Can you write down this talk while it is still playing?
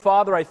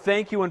Father, I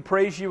thank you and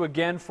praise you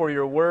again for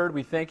your word.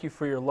 We thank you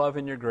for your love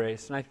and your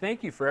grace. And I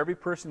thank you for every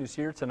person who's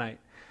here tonight,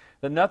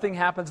 that nothing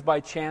happens by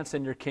chance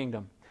in your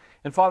kingdom.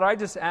 And Father, I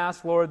just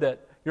ask, Lord,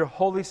 that your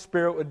Holy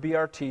Spirit would be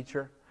our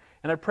teacher.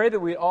 And I pray that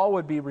we all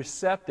would be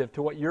receptive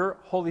to what your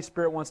Holy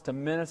Spirit wants to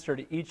minister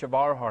to each of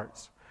our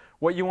hearts,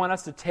 what you want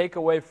us to take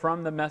away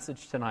from the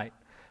message tonight,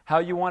 how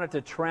you want it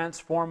to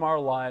transform our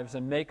lives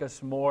and make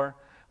us more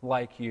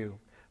like you.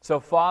 So,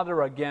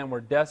 Father, again,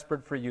 we're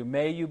desperate for you.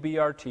 May you be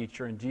our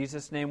teacher. In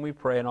Jesus' name we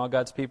pray. And all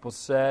God's people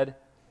said,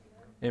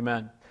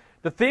 Amen.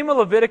 The theme of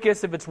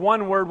Leviticus, if it's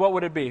one word, what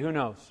would it be? Who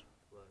knows?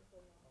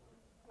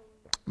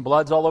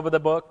 Blood's all over the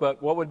book,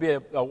 but what would be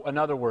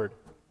another word?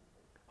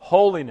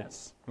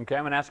 Holiness. Okay,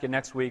 I'm going to ask you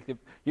next week.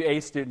 You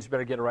A students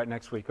better get it right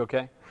next week,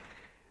 okay?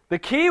 The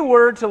key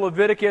word to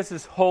Leviticus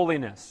is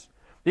holiness.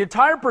 The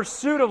entire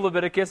pursuit of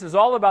Leviticus is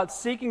all about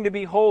seeking to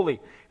be holy.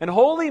 And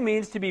holy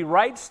means to be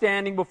right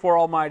standing before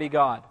Almighty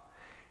God.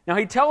 Now,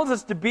 He tells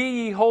us to be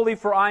ye holy,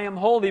 for I am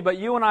holy, but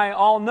you and I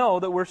all know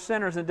that we're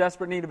sinners in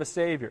desperate need of a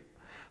Savior.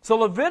 So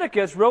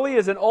Leviticus really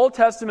is an Old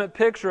Testament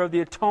picture of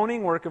the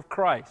atoning work of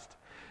Christ.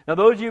 Now,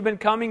 those of you who've been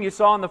coming, you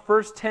saw in the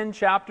first 10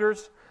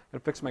 chapters, I'm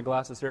going to fix my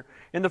glasses here.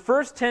 In the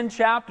first 10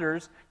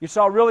 chapters, you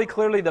saw really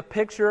clearly the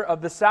picture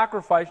of the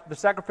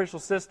sacrificial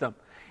system.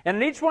 And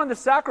in each one of the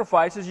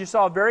sacrifices, you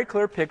saw a very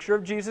clear picture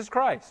of Jesus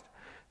Christ.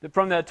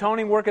 From the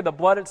atoning work of the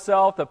blood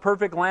itself, the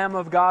perfect Lamb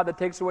of God that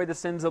takes away the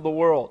sins of the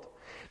world.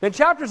 Then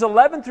chapters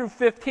 11 through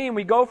 15,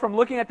 we go from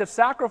looking at the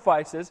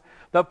sacrifices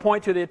that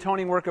point to the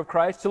atoning work of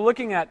Christ to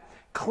looking at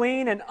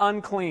clean and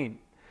unclean.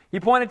 He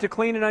pointed to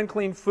clean and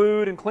unclean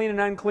food and clean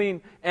and unclean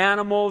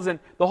animals. And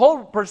the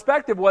whole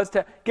perspective was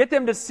to get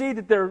them to see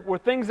that there were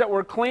things that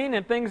were clean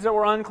and things that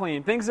were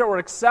unclean. Things that were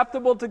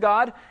acceptable to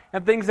God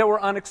and things that were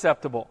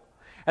unacceptable.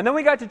 And then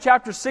we got to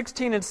chapters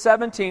 16 and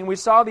 17. We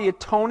saw the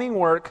atoning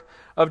work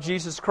of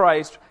Jesus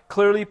Christ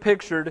clearly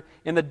pictured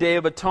in the Day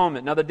of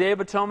Atonement. Now, the Day of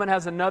Atonement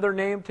has another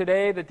name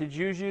today that the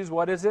Jews use.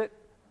 What is it?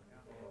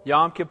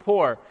 Yom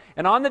Kippur.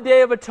 And on the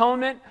Day of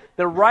Atonement,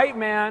 the right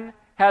man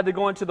had to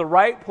go into the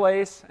right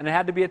place, and it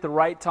had to be at the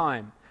right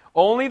time.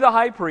 Only the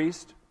high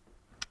priest,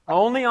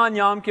 only on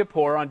Yom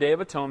Kippur, on Day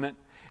of Atonement,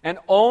 and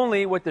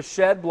only with the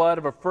shed blood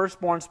of a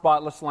firstborn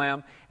spotless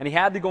lamb, and he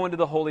had to go into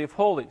the Holy of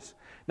Holies.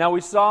 Now,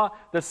 we saw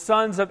the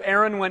sons of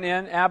Aaron went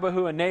in,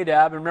 Abihu and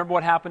Nadab, and remember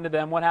what happened to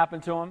them? What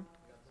happened to them?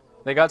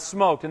 They got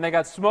smoked, and they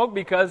got smoked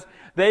because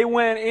they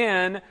went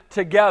in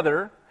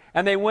together,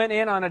 and they went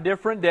in on a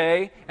different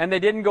day, and they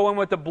didn't go in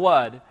with the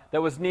blood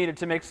that was needed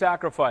to make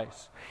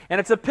sacrifice. And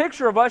it's a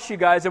picture of us, you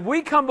guys. If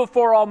we come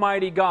before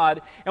Almighty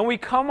God, and we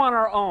come on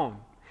our own,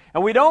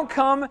 and we don't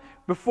come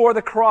before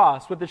the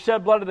cross with the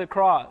shed blood of the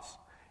cross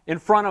in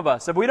front of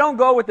us, if we don't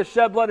go with the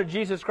shed blood of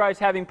Jesus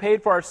Christ having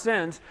paid for our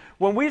sins,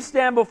 when we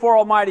stand before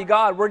Almighty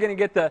God, we're going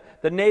to get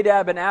the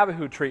Nadab and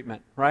Abihu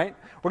treatment, right?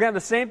 We're going to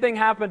have the same thing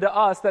happen to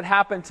us that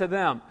happened to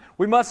them.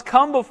 We must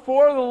come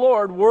before the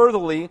Lord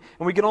worthily,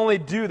 and we can only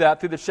do that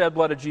through the shed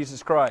blood of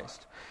Jesus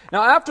Christ.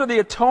 Now, after the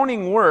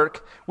atoning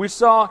work, we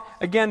saw,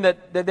 again,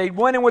 that they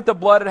went in with the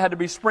blood. It had to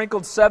be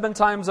sprinkled 7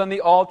 times on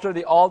the altar.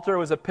 The altar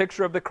was a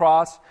picture of the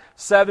cross,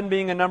 7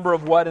 being a number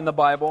of what in the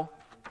Bible?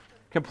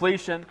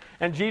 Completion.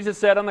 And Jesus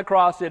said on the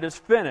cross, it is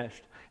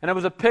finished. And it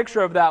was a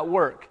picture of that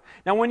work.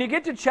 Now, when you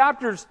get to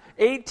chapters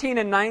 18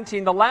 and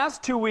 19, the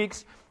last 2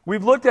 weeks,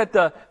 we've looked at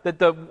that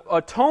the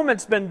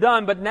atonement's been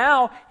done, but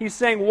now he's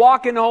saying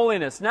walk in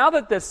holiness. Now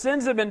that the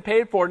sins have been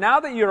paid for, now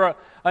that you're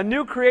a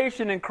new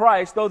creation in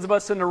Christ, those of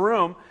us in the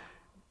room,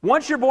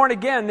 once you're born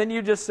again, then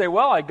you just say,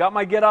 well, I got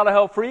my get out of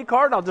hell free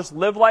card, and I'll just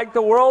live like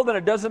the world, and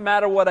it doesn't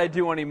matter what I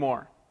do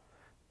anymore.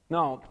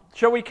 No.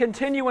 Shall we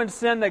continue in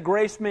sin that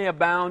grace may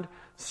abound?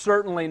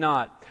 Certainly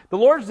not. The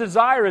Lord's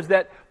desire is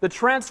that the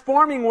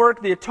transforming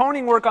work, the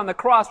atoning work on the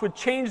cross would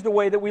change the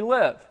way that we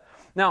live.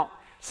 Now,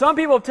 some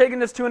people have taken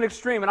this to an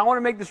extreme, and I want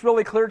to make this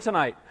really clear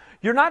tonight.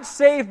 You're not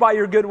saved by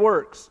your good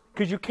works,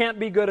 because you can't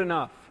be good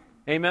enough.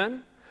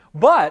 Amen?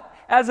 But,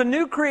 as a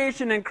new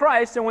creation in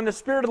Christ, and when the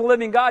Spirit of the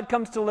living God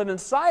comes to live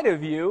inside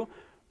of you,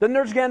 then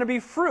there's going to be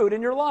fruit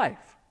in your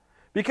life.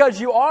 Because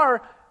you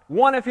are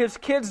one of His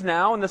kids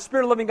now, and the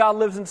Spirit of the living God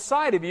lives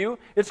inside of you,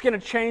 it's going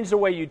to change the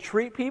way you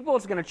treat people,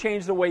 it's going to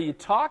change the way you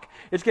talk,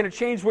 it's going to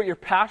change what your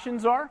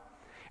passions are.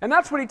 And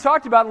that's what He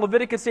talked about in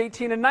Leviticus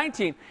 18 and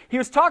 19. He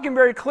was talking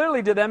very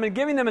clearly to them and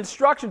giving them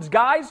instructions.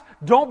 Guys,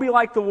 don't be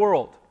like the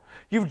world.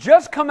 You've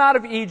just come out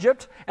of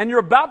Egypt, and you're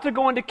about to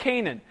go into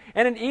Canaan.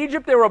 And in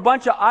Egypt, there were a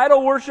bunch of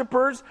idol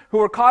worshipers who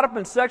were caught up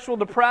in sexual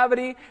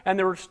depravity, and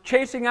they were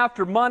chasing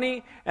after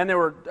money, and they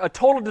were a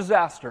total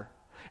disaster.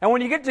 And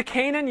when you get to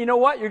Canaan, you know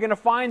what? You're going to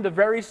find the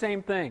very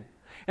same thing.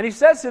 And He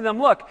says to them,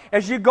 look,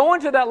 as you go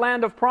into that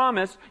land of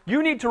promise,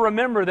 you need to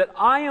remember that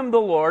I am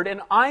the Lord,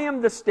 and I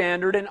am the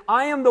standard, and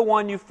I am the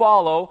one you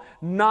follow,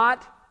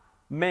 not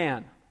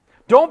man.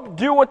 Don't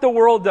do what the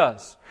world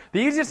does. The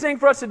easiest thing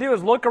for us to do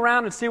is look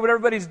around and see what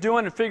everybody's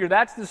doing and figure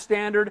that's the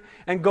standard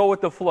and go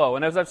with the flow.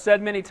 And as I've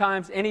said many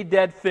times, any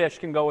dead fish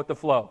can go with the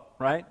flow,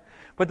 right?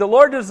 But the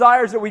Lord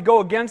desires that we go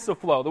against the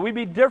flow, that we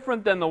be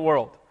different than the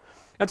world.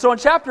 And so in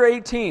chapter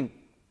 18,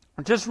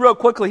 Just real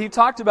quickly, he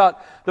talked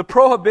about the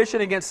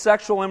prohibition against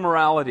sexual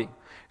immorality,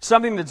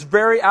 something that's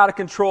very out of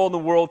control in the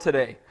world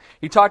today.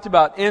 He talked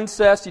about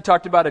incest, he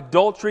talked about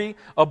adultery,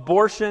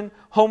 abortion,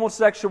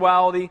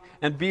 homosexuality,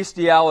 and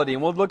bestiality.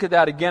 And we'll look at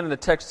that again in the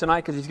text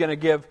tonight because he's going to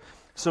give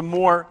some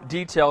more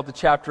detail to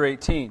chapter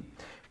 18.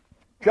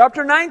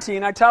 Chapter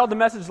 19, I titled the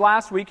message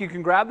last week, you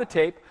can grab the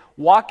tape,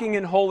 Walking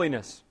in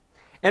Holiness.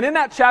 And in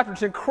that chapter,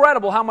 it's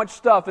incredible how much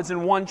stuff is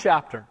in one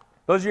chapter.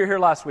 Those of you who were here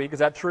last week, is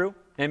that true?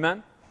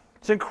 Amen?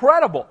 It's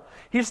incredible.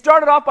 He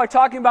started off by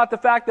talking about the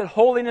fact that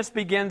holiness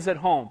begins at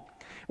home.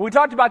 We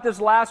talked about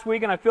this last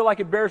week, and I feel like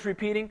it bears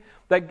repeating,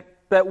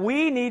 that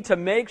we need to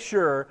make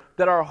sure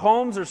that our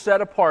homes are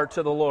set apart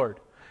to the Lord.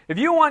 If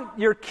you want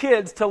your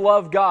kids to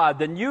love God,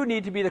 then you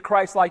need to be the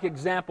Christ-like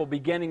example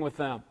beginning with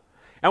them.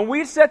 And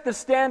we set the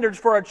standards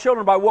for our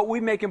children by what we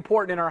make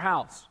important in our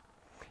house.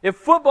 If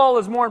football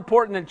is more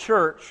important than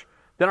church,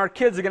 then our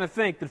kids are going to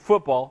think that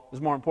football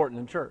is more important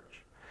than church.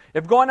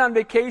 If going on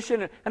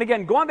vacation, and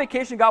again, go on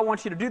vacation, God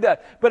wants you to do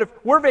that. But if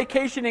we're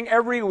vacationing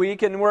every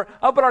week and we're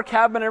up at our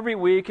cabin every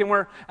week and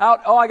we're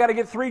out, I got to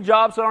get 3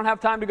 jobs so I don't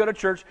have time to go to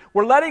church,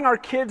 we're letting our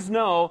kids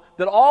know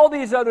that all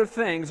these other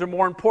things are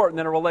more important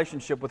than a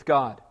relationship with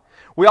God.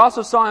 We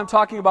also saw him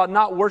talking about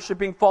not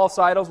worshiping false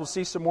idols. We'll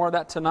see some more of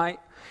that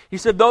tonight. He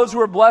said those who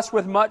are blessed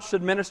with much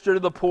should minister to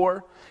the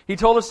poor. He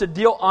told us to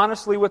deal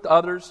honestly with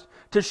others,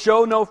 to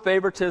show no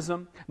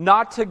favoritism,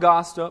 not to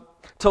gossip,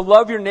 to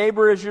love your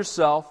neighbor as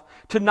yourself,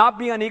 to not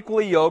be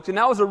unequally yoked. And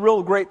that was a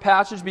real great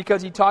passage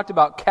because he talked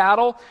about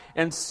cattle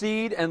and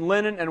seed and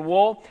linen and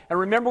wool. And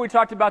remember we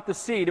talked about the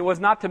seed. It was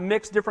not to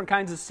mix different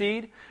kinds of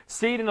seed.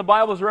 Seed in the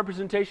Bible is a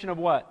representation of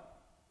what?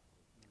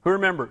 Who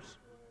remembers?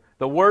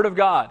 The Word of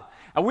God.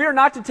 And we are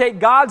not to take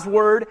God's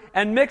Word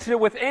and mix it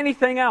with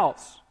anything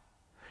else.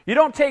 You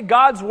don't take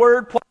God's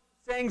Word plus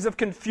the sayings of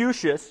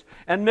Confucius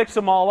and mix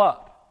them all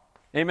up.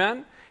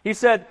 Amen? He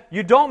said,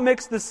 you don't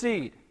mix the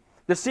seed.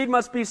 The seed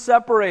must be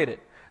separated.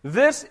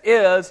 This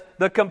is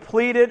the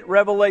completed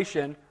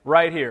revelation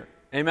right here.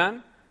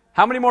 Amen?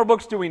 How many more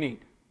books do we need?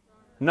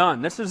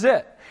 None. This is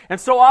it. And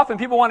so often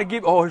people want to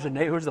give,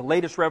 here's the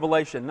latest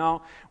revelation.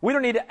 No, we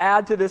don't need to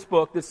add to this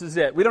book. This is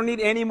it. We don't need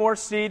any more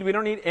seed. We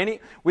don't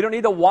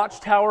need the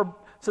Watchtower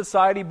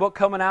Society book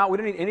coming out. We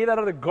don't need any of that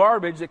other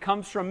garbage that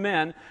comes from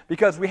men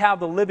because we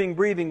have the living,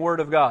 breathing Word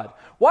of God.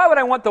 Why would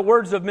I want the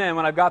words of men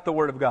when I've got the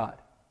Word of God?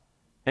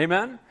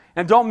 Amen?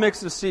 And don't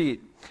mix the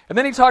seed. And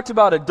then he talked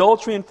about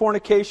adultery and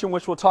fornication,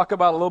 which we'll talk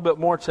about a little bit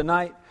more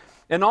tonight.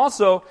 And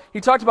also, he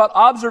talked about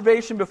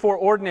observation before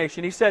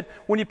ordination. He said,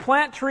 when you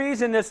plant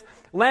trees in this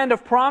land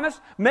of promise,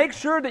 make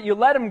sure that you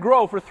let them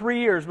grow for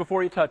 3 years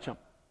before you touch them.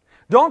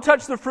 Don't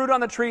touch the fruit on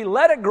the tree.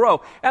 Let it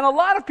grow. And a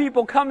lot of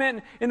people come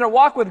in their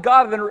walk with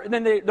God, and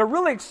then they're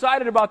really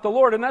excited about the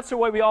Lord, and that's the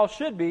way we all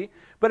should be,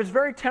 but it's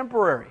very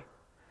temporary.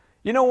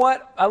 You know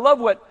what? I love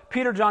what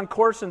Peter John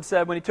Corson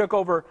said when he took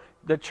over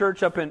the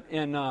church up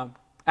in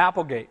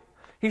Applegate.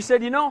 He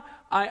said,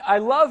 I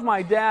love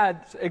my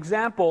dad's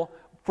example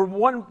for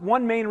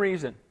one main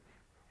reason.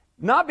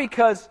 Not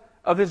because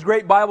of his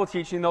great Bible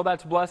teaching, though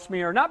that's blessed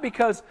me, or not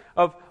because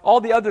of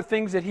all the other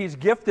things that he's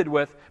gifted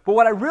with, but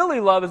what I really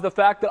love is the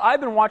fact that I've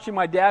been watching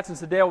my dad since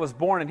the day I was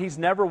born, and he's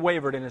never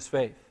wavered in his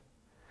faith.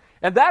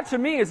 And that to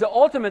me is the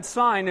ultimate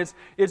sign is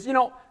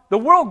the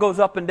world goes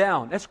up and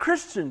down. As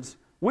Christians,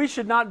 we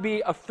should not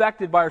be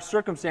affected by our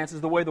circumstances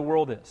the way the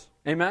world is.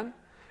 Amen?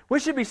 We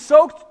should be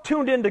so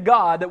tuned into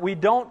God that we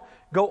don't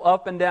go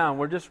up and down.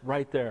 We're just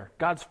right there.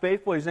 God's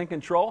faithful. He's in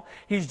control.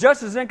 He's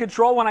just as in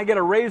control when I get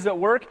a raise at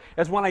work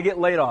as when I get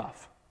laid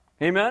off.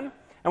 Amen?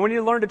 And we need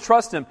to learn to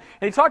trust Him.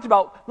 And he talked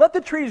about, let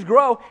the trees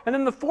grow, and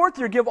then the 4th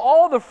year, give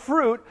all the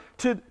fruit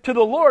to the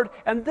Lord,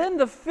 and then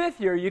the 5th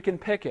year, you can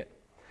pick it.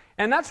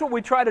 And that's what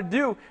we try to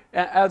do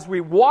as we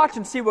watch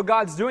and see what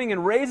God's doing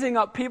in raising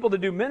up people to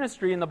do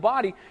ministry in the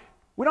body.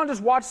 We don't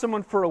just watch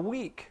someone for a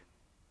week.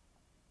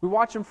 We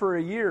watch them for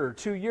a year or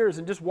 2 years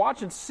and just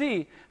watch and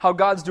see how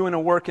God's doing a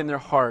work in their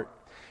heart.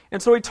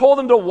 And so he told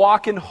them to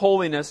walk in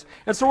holiness.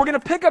 And so we're going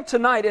to pick up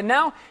tonight, and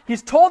now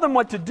he's told them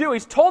what to do.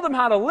 He's told them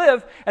how to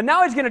live, and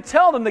now he's going to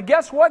tell them that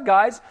guess what,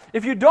 guys?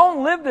 If you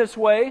don't live this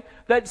way,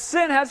 that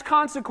sin has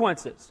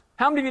consequences.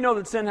 How many of you know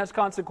that sin has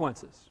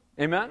consequences?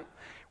 Amen?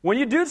 When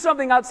you do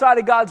something outside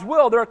of God's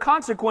will, there are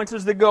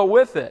consequences that go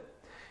with it.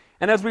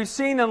 And as we've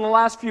seen in the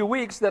last few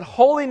weeks, that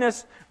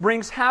holiness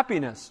brings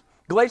happiness.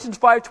 Galatians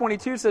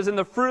 5:22 says, and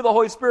the fruit of the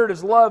Holy Spirit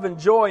is love and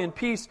joy and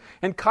peace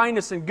and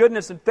kindness and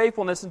goodness and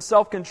faithfulness and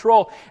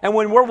self-control. And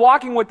when we're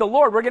walking with the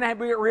Lord, we're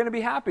going to be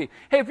happy.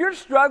 Hey, if you're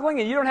struggling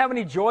and you don't have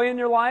any joy in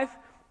your life,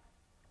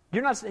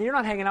 you're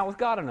not hanging out with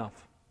God enough.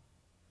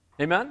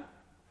 Amen?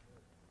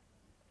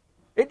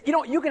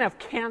 You can have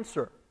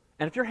cancer,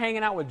 and if you're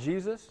hanging out with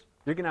Jesus,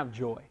 you're going to have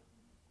joy.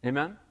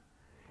 Amen?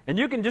 And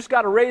you can just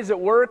got a raise at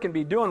work and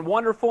be doing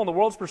wonderful in the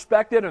world's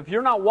perspective. And if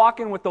you're not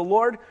walking with the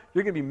Lord,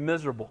 you're going to be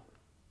miserable.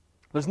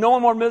 There's no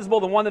one more miserable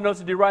than one that knows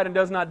to do right and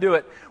does not do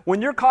it.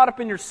 When you're caught up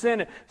in your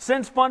sin,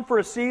 sin's fun for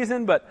a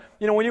season, but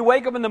when you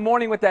wake up in the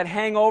morning with that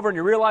hangover and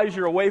you realize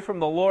you're away from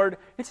the Lord,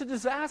 it's a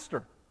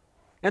disaster.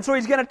 And so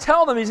he's going to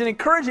tell them, he's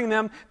encouraging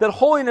them that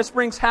holiness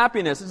brings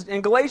happiness.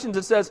 In Galatians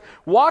it says,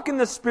 walk in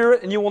the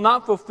Spirit and you will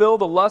not fulfill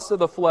the lusts of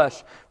the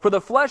flesh. For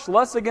the flesh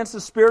lusts against the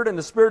Spirit and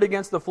the Spirit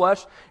against the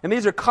flesh. And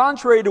these are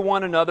contrary to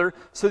one another,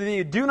 so that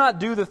you do not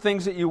do the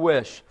things that you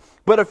wish.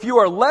 But if you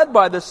are led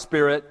by the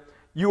Spirit,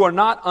 you are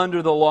not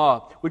under the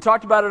law. We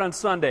talked about it on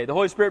Sunday. The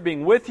Holy Spirit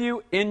being with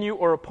you, in you,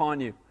 or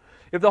upon you.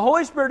 If the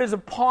Holy Spirit is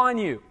upon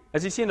you,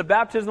 as you see in the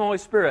baptism of the Holy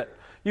Spirit,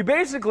 you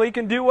basically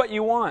can do what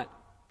you want.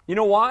 You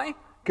know why?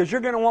 Because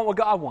you're going to want what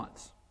God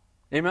wants.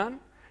 Amen?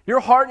 Your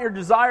heart and your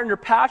desire and your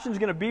passion is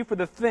going to be for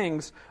the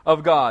things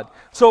of God.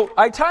 So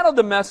I titled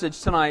the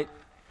message tonight,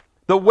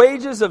 The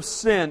Wages of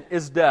Sin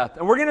is Death.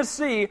 And we're going to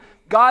see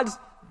God's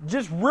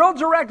just real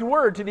direct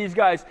word to these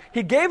guys.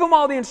 He gave them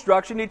all the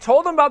instruction. He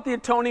told them about the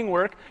atoning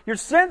work. Your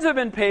sins have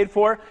been paid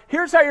for.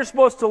 Here's how you're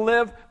supposed to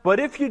live. But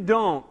if you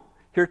don't,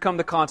 here come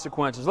the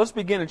consequences. Let's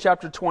begin in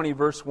chapter 20,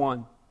 verse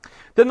 1.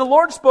 Then the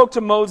Lord spoke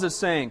to Moses,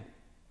 saying,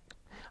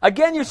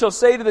 again you shall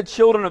say to the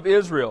children of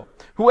Israel,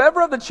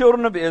 whoever of the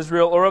children of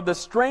Israel or of the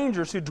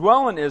strangers who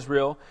dwell in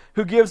Israel,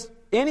 who gives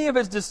any of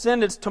his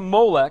descendants to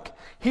Molech,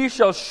 he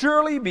shall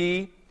surely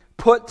be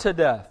put to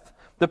death.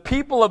 The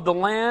people of the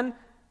land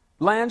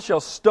shall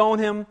stone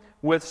him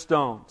with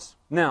stones.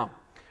 Now,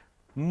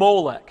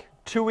 Molech,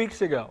 2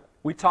 weeks ago,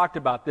 we talked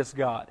about this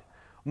god.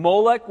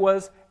 Molech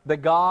was the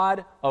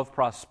god of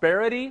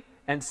prosperity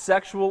and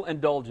sexual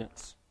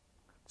indulgence.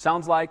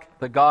 Sounds like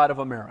the God of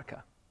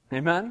America.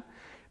 Amen?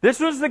 This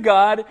was the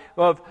God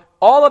of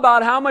all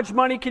about how much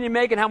money can you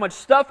make and how much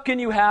stuff can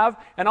you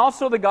have, and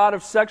also the God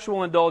of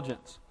sexual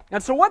indulgence.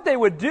 And so what they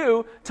would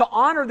do to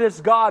honor this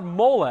god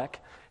Molech,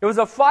 it was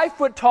a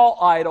 5-foot-tall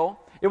idol.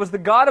 It was the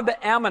god of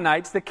the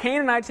Ammonites. The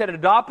Canaanites had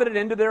adopted it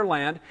into their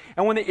land.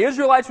 And when the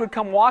Israelites would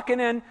come walking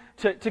in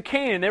to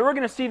Canaan, they were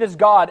going to see this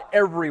god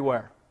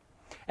everywhere.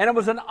 And it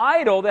was an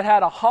idol that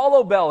had a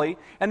hollow belly,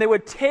 and they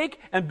would take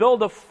and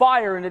build a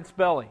fire in its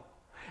belly.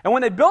 And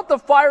when they built the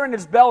fire in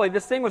its belly,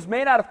 this thing was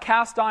made out of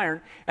cast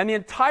iron, and the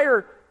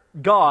entire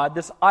god,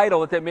 this idol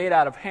that they made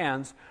out of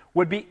hands,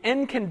 would be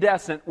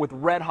incandescent with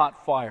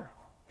red-hot fire.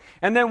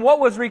 And then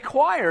what was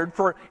required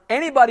for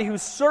anybody who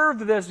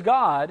served this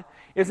god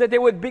is that they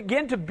would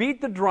begin to beat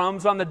the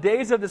drums on the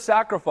days of the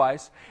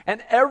sacrifice,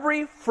 and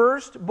every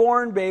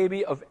firstborn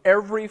baby of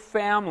every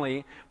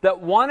family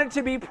that wanted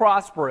to be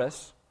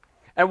prosperous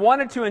and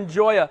wanted to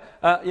enjoy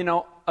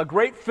a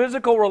great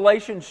physical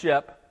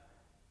relationship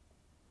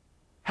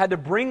had to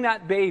bring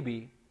that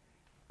baby,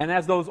 and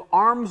as those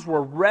arms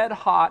were red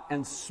hot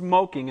and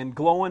smoking and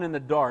glowing in the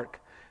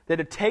dark, they had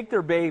to take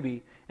their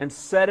baby and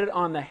set it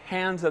on the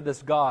hands of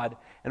this god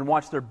and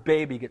watch their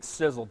baby get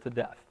sizzled to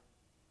death.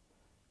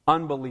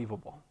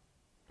 Unbelievable.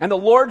 And the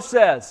Lord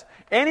says,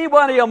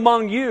 anybody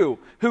among you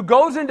who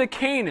goes into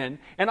Canaan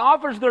and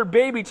offers their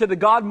baby to the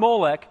god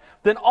Molech,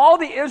 then all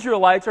the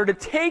Israelites are to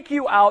take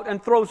you out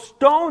and throw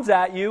stones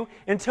at you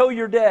until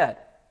you're dead.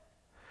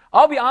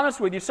 I'll be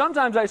honest with you,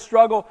 sometimes I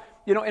struggle,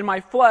 in my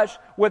flesh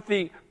with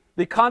the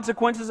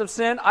consequences of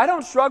sin. I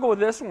don't struggle with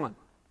this one.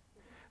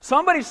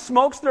 Somebody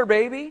smokes their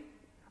baby,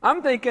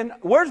 I'm thinking,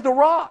 where's the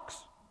rocks?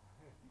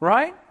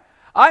 Right?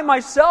 I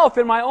myself,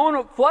 in my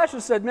own flesh,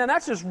 have said, man,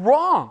 that's just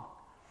wrong.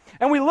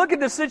 And we look at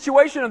the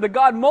situation of the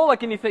god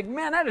Molech and you think,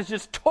 man, that is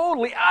just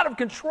totally out of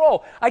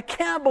control. I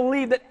can't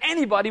believe that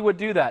anybody would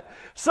do that.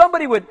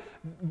 Somebody would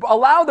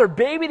allow their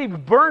baby to be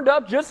burned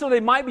up just so they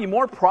might be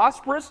more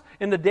prosperous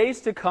in the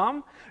days to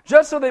come,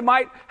 just so they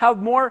might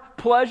have more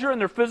pleasure in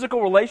their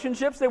physical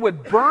relationships. They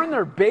would burn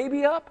their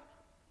baby up.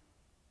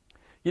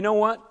 You know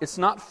what? It's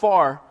not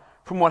far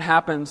from what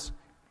happens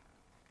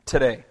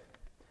today.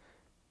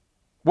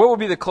 What would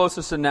be the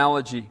closest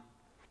analogy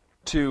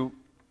to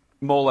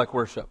Molech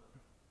worship?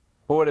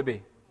 What would it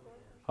be?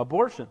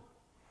 Abortion.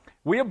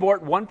 We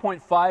abort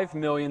 1.5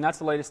 million, that's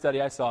the latest study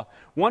I saw,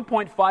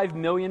 1.5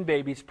 million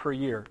babies per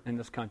year in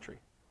this country.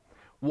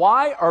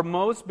 Why are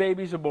most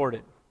babies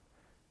aborted?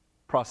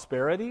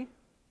 Prosperity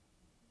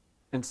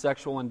and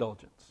sexual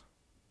indulgence.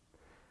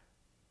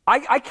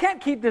 I can't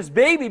keep this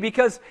baby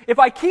because if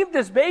I keep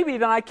this baby,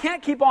 then I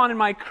can't keep on in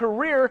my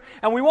career,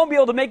 and we won't be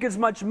able to make as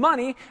much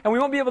money, and we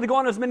won't be able to go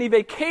on as many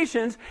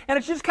vacations, and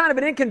it's just kind of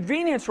an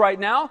inconvenience right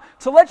now,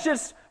 so let's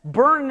just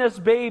burn this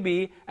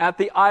baby at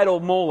the idol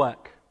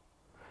Molech.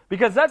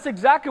 Because that's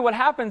exactly what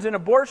happens in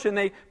abortion.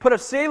 They put a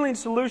saline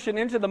solution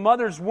into the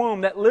mother's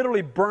womb that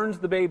literally burns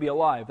the baby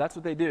alive. That's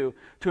what they do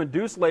to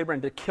induce labor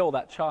and to kill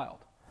that child.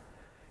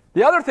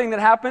 The other thing that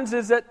happens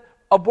is that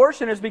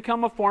abortion has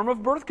become a form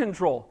of birth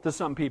control to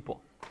some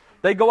people.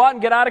 They go out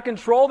and get out of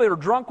control. They were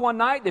drunk one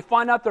night. They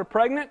find out they're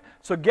pregnant.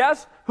 So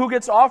guess who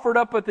gets offered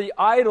up at the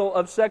idol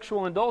of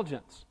sexual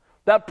indulgence?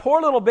 That poor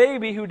little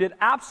baby who did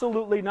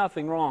absolutely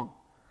nothing wrong.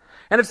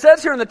 And it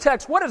says here in the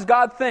text, what does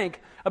God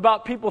think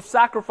about people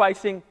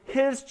sacrificing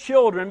His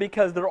children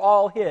because they're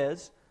all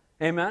His?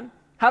 Amen?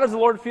 How does the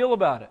Lord feel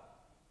about it?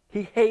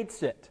 He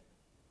hates it.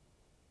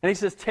 And He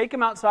says, take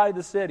them outside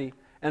the city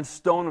and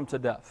stone them to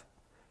death.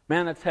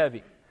 Man, that's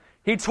heavy.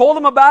 He told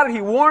them about it.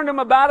 He warned them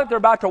about it. They're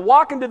about to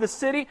walk into the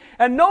city.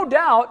 And no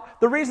doubt,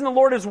 the reason the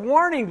Lord is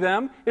warning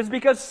them is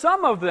because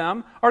some of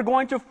them are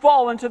going to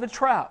fall into the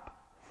trap.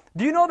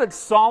 Do you know that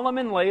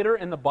Solomon later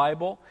in the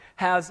Bible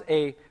has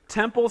a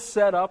temple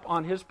set up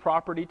on his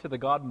property to the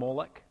god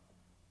Molech?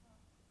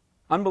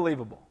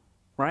 Unbelievable,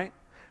 right?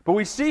 But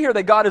we see here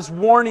that God is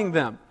warning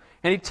them.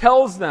 And He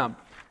tells them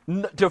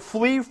to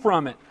flee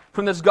from it,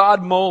 from this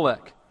god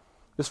Molech,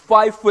 this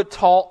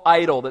 5-foot-tall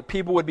idol that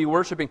people would be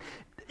worshiping.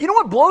 You know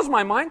what blows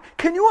my mind?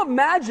 Can you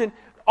imagine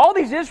all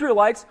these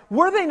Israelites,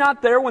 were they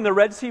not there when the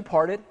Red Sea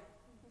parted?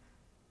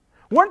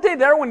 Weren't they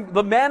there when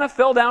the manna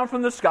fell down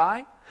from the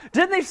sky?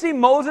 Didn't they see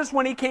Moses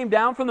when he came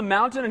down from the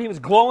mountain and he was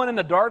glowing in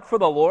the dark for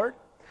the Lord?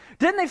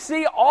 Didn't they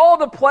see all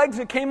the plagues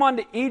that came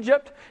onto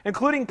Egypt,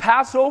 including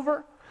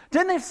Passover?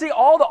 Didn't they see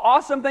all the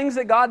awesome things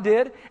that God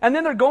did? And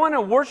then they're going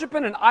and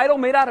worshiping an idol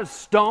made out of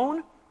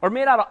stone or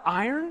made out of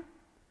iron?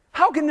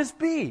 How can this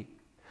be?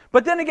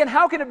 But then again,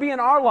 how can it be in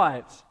our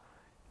lives?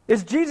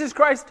 Is Jesus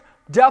Christ's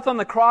death on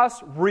the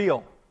cross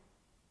real?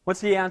 What's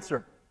the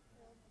answer?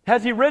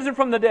 Has He risen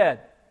from the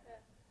dead?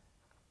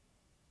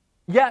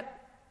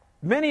 Yet,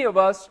 many of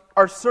us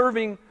are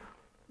serving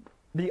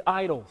the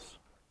idols.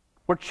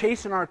 We're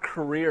chasing our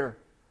career.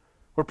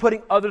 We're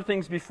putting other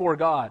things before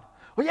God.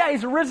 Well, yeah,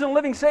 He's a risen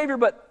living Savior,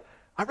 but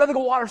I'd rather go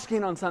water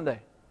skiing on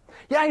Sunday.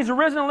 Yeah, He's a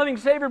risen and living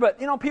Savior, but,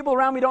 people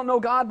around me don't know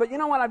God, but you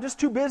know what, I'm just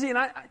too busy, and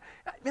I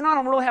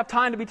don't really have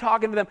time to be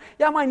talking to them.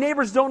 Yeah, my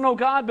neighbors don't know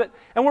God,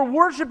 and we're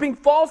worshiping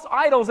false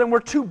idols, and we're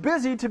too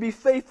busy to be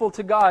faithful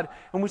to God.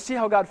 And we see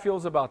how God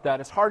feels about that.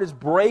 His heart is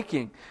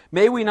breaking.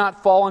 May we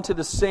not fall into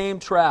the same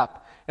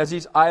trap as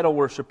these idol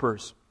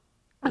worshipers.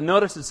 And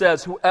notice it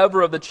says,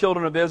 whoever of the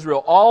children of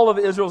Israel, all of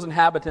Israel's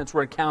inhabitants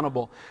were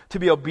accountable to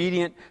be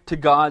obedient to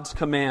God's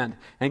command.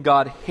 And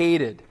God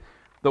hated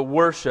the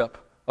worship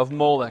of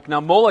Molech.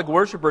 Now, Molech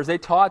worshipers, they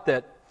taught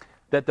that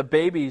the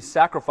babies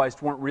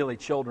sacrificed weren't really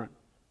children.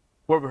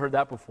 Where have we heard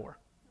that before?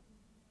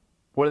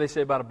 What do they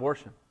say about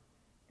abortion?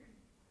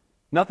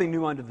 Nothing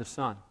new under the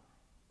sun.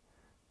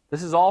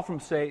 This is all from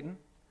Satan.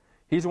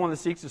 He's the one that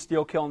seeks to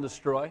steal, kill, and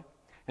destroy.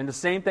 And the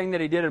same thing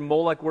that he did in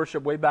Molech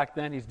worship way back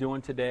then, he's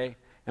doing today.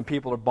 And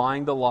people are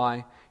buying the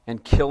lie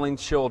and killing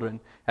children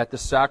at the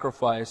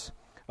sacrifice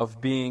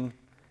of being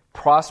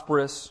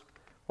prosperous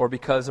or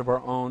because of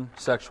our own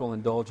sexual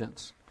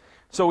indulgence.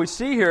 So we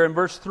see here in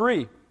verse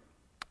 3,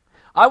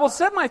 I will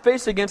set my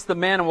face against the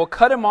man and will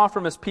cut him off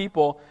from his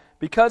people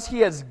because he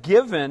has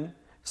given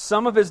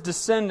some of his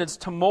descendants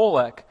to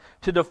Molech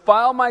to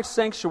defile my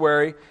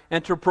sanctuary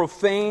and to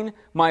profane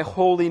my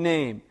holy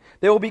name.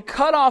 They will be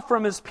cut off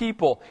from his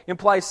people,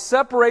 implies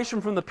separation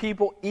from the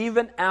people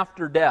even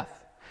after death.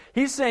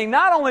 He's saying,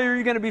 not only are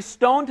you going to be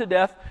stoned to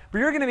death, but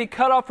you're going to be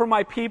cut off from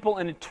my people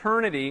in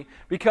eternity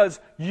because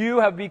you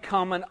have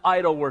become an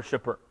idol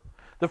worshiper.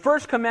 The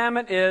first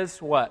commandment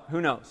is what? Who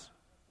knows?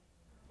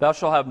 Thou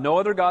shalt have no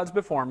other gods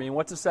before me. And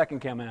what's the second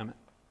commandment?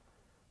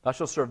 Thou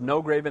shalt serve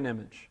no graven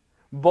image.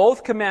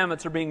 Both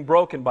commandments are being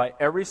broken by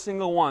every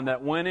single one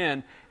that went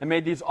in and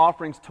made these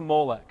offerings to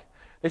Molech.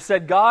 They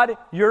said, God,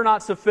 you're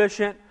not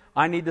sufficient.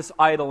 I need this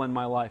idol in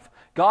my life.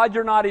 God,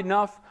 you're not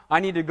enough. I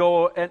need to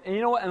go, and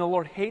you know what? And the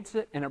Lord hates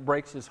it, and it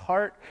breaks His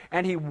heart,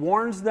 and He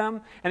warns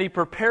them, and He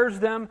prepares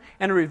them,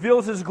 and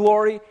reveals His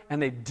glory,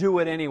 and they do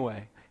it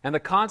anyway. And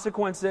the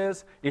consequence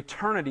is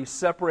eternity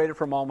separated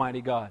from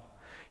Almighty God.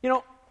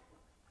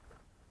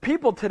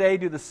 People today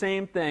do the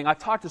same thing. I've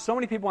talked to so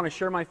many people when I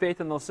share my faith,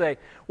 and they'll say,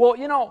 well,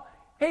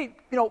 hey,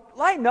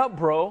 lighten up,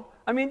 bro.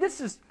 I mean,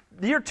 this is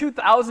the year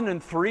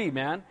 2003,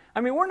 man. I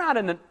mean, we're not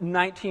in the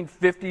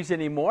 1950s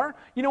anymore.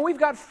 We've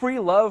got free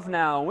love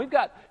now. We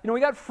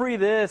got free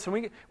this, and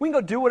we can go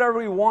do whatever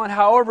we want,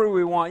 however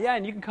we want. Yeah,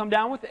 and you can come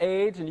down with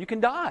AIDS, and you can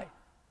die.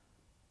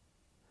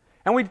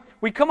 And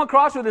we come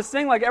across with this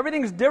thing like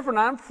everything's different.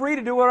 I'm free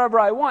to do whatever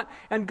I want.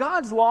 And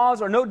God's laws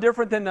are no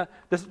different than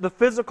the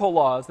physical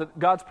laws that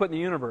God's put in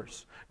the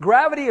universe.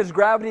 Gravity is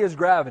gravity is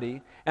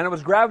gravity, and it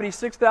was gravity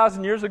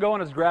 6,000 years ago,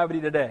 and it's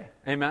gravity today.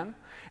 Amen?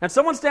 And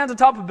someone stands on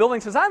top of a building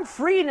and says, I'm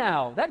free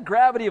now. That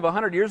gravity of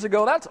 100 years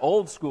ago, that's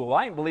old school.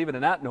 I ain't believing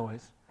in that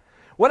noise.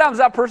 What happens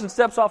if that person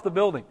steps off the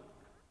building?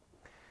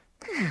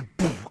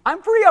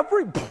 I'm free.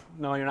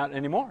 No, you're not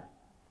anymore.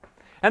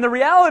 And the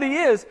reality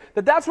is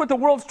that that's what the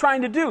world's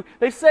trying to do.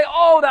 They say,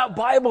 oh, that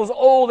Bible's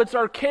old, it's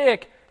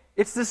archaic.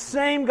 It's the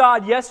same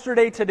God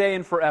yesterday, today,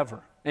 and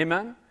forever.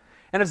 Amen?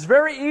 And it's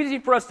very easy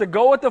for us to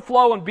go with the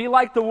flow and be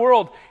like the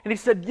world. And He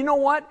said, you know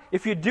what?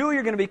 If you do,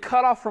 you're going to be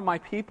cut off from my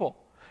people.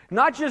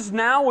 Not just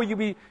now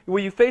will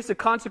you face the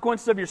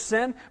consequences of your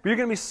sin, but you're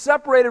going to be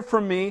separated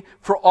from me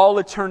for all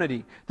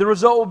eternity. The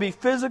result will be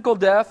physical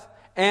death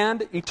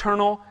and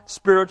eternal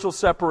spiritual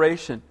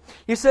separation.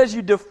 He says,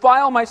 you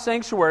defile my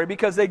sanctuary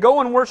because they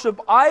go and worship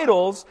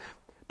idols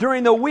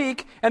during the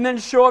week and then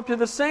show up to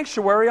the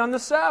sanctuary on the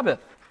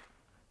Sabbath.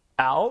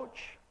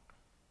 Ouch.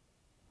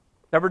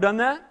 Ever done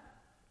that?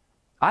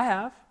 I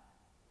have.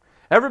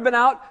 Ever been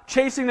out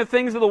chasing the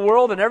things of the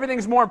world and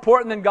everything's more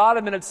important than God,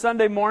 and then it's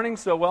Sunday morning,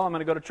 so, I'm going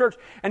to go to church.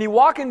 And you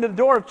walk into the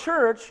door of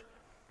church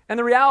And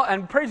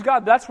and praise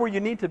God, that's where you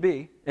need to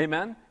be.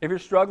 Amen? If you're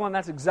struggling,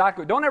 that's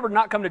exactly. Don't ever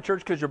not come to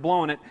church because you're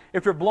blowing it.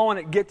 If you're blowing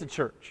it, get to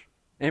church.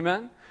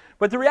 Amen?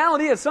 But the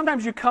reality is,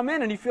 sometimes you come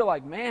in and you feel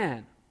like,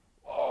 man,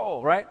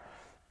 whoa, right?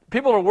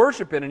 People are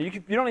worshiping and you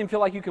don't even feel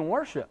like you can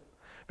worship.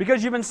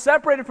 Because you've been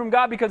separated from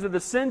God because of the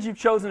sins you've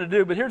chosen to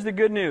do. But here's the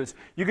good news.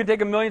 You can take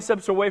 1,000,000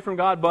 steps away from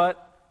God,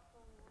 but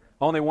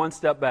only one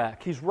step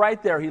back. He's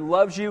right there. He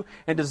loves you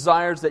and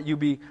desires that you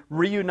be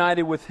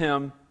reunited with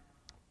Him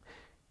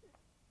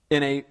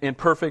in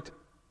perfect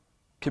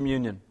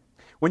communion.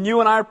 When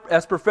you and I,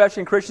 as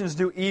professing Christians,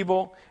 do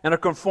evil and are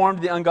conformed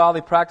to the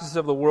ungodly practices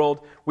of the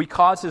world, we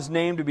cause His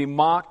name to be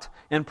mocked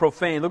and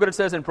profaned. Look what it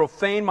says, and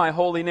profane my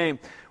holy name.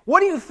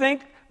 What do you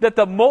think that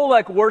the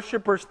Molech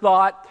worshipers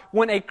thought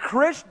when a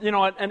Christian,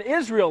 an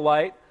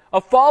Israelite, a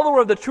follower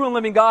of the true and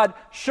living God,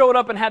 showed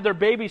up and had their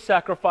baby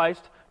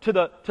sacrificed to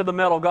the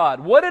metal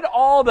god? What did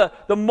all the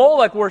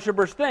Molech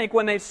worshipers think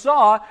when they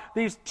saw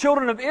these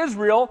children of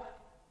Israel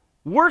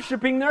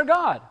worshiping their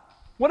God?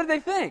 What did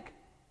they think?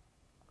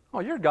 Oh,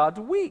 your God's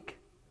weak.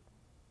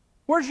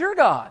 Where's your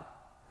God?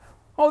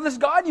 Oh, this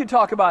God you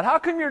talk about. How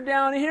come you're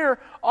down here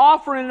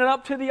offering it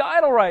up to the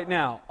idol right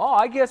now? Oh,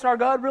 I guess our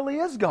God really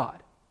is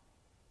God.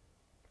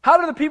 How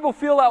do the people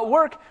feel at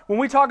work when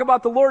we talk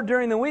about the Lord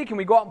during the week and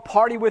we go out and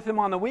party with Him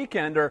on the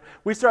weekend, or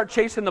we start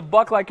chasing the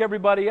buck like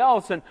everybody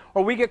else,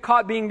 or we get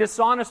caught being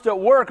dishonest at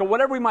work, or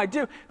whatever we might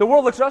do? The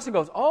world looks at us and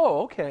goes,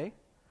 oh, okay,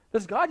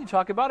 this God you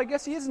talk about, I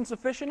guess He isn't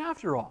sufficient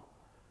after all.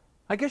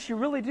 I guess you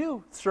really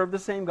do serve the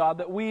same God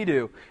that we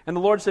do. And the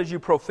Lord says, you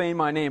profane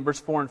my name, verse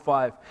 4 and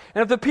 5.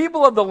 And if the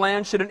people of the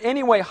land should in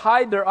any way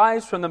hide their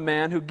eyes from the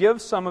man who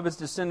gives some of his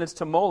descendants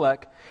to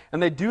Molech,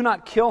 and they do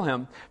not kill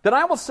him, then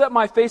I will set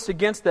my face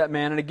against that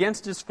man and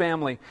against his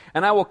family,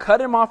 and I will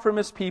cut him off from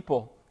his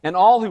people, and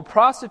all who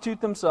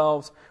prostitute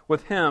themselves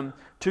with him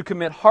to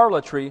commit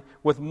harlotry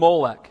with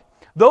Molech.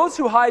 Those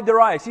who hide their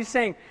eyes. He's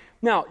saying,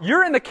 now,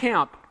 you're in the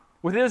camp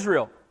with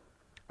Israel,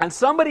 and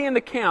somebody in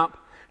the camp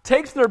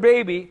takes their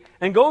baby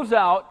and goes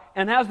out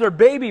and has their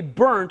baby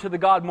burned to the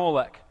god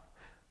Molech.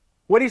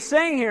 What he's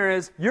saying here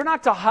is, you're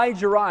not to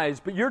hide your eyes,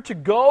 but you're to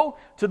go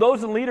to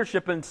those in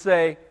leadership and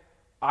say,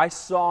 I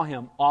saw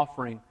him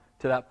offering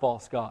to that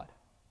false god.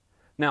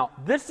 Now,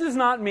 this does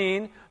not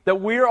mean that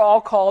we're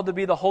all called to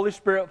be the Holy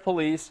Spirit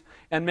police,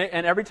 and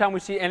every time we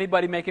see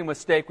anybody making a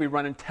mistake, we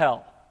run and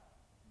tell.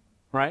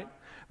 Right?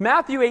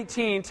 Matthew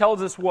 18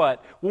 tells us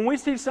what? When we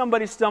see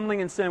somebody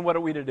stumbling in sin, what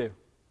are we to do?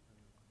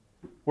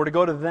 We're to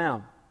go to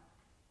them.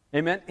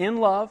 Amen? In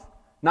love,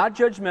 not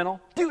judgmental.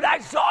 Dude, I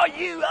saw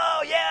you.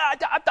 Oh, yeah,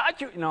 I thought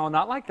you. No,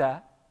 not like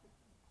that.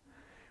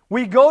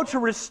 We go to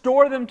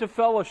restore them to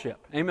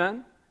fellowship.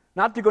 Amen?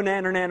 Not to go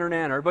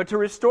nanner, but to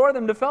restore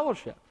them to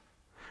fellowship.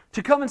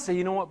 To come and say,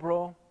 you know what,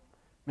 bro?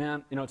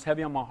 Man, it's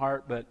heavy on my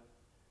heart, but,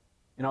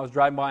 I was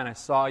driving by and I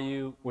saw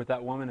you with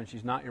that woman and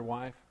she's not your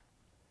wife.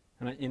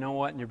 And you know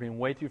what? And you're being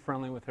way too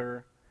friendly with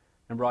her.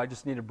 And, bro, I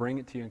just need to bring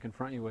it to you and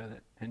confront you with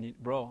it. And,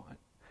 bro,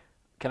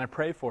 can I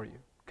pray for you?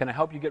 Can I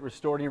help you get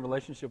restored in your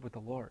relationship with the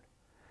Lord?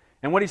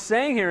 And what he's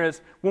saying here is,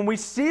 when we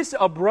see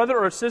a brother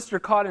or sister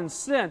caught in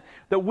sin,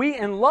 that we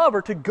in love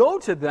are to go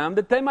to them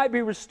that they might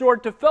be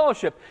restored to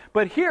fellowship.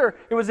 But here,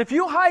 it was if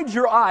you hide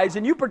your eyes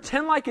and you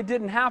pretend like it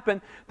didn't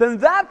happen, then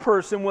that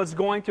person was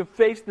going to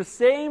face the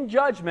same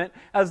judgment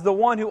as the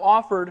one who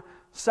offered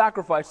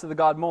sacrifice to the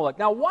god Molech.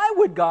 Now, why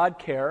would God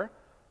care?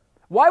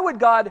 Why would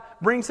God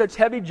bring such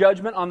heavy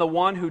judgment on the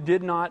one who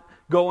did not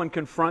go and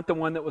confront the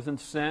one that was in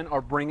sin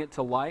or bring it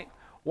to light?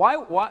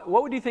 What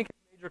would you think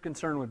his major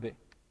concern would be?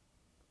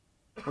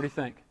 What do you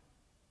think?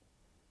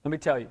 Let me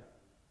tell you.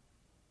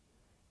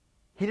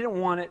 He didn't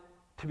want it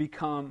to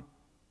become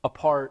a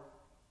part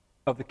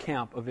of the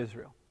camp of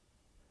Israel.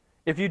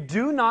 If you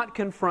do not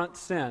confront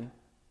sin,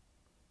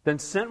 then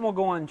sin will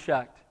go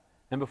unchecked,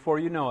 and before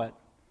you know it,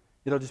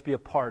 it'll just be a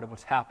part of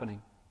what's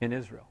happening in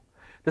Israel.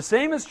 The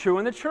same is true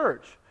in the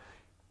church.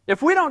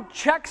 If we don't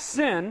check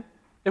sin,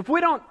 if we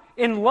don't,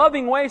 in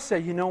loving ways, say,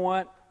 you know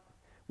what?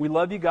 We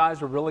love you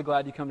guys. We're really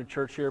glad you come to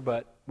church here,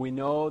 but we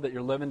know that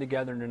you're living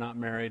together and you're not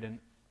married, and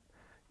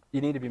you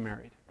need to be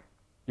married.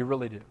 You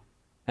really do.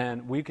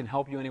 And we can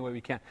help you any way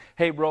we can.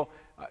 Hey, bro,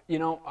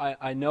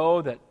 I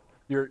know that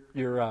you're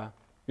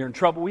in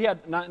trouble. We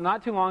had,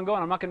 not too long ago,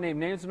 and I'm not going to name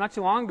names, not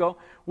too long ago,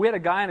 we had a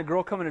guy and a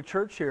girl coming to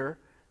church here,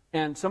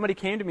 and somebody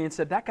came to me and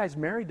said, that guy's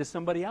married to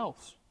somebody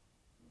else.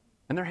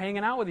 And they're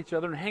hanging out with each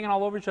other and hanging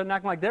all over each other and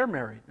acting like they're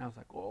married. And I was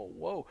like,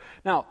 whoa.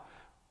 Now,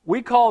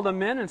 we called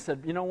them in and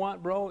said, you know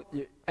what, bro?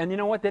 And you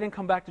know what? They didn't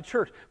come back to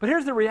church. But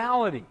here's the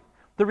reality.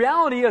 The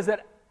reality is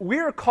that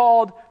we're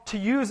called to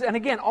use, and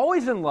again,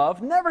 always in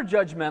love, never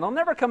judgmental,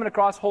 never coming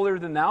across holier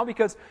than thou,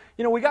 because,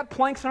 we got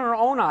planks in our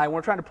own eye when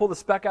we're trying to pull the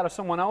speck out of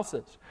someone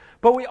else's.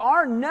 But we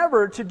are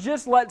never to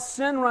just let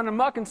sin run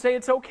amok and say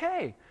it's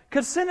okay,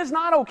 because sin is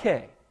not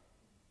okay.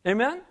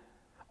 Amen?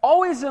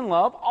 Always in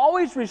love,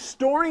 always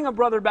restoring a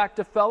brother back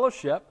to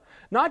fellowship,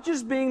 not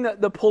just being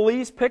the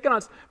police picking on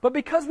us, but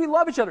because we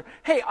love each other.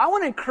 Hey, I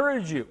want to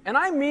encourage you, and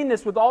I mean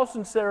this with all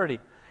sincerity.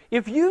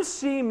 If you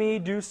see me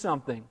do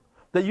something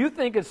that you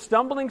think is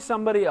stumbling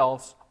somebody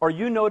else or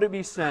you know to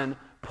be sin,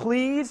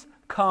 please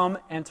come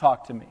and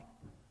talk to me.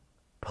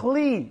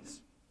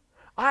 Please.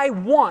 I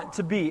want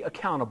to be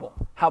accountable.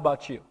 How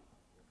about you?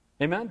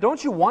 Amen?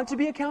 Don't you want to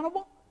be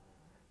accountable?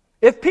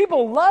 If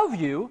people love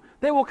you,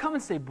 they will come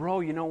and say, bro,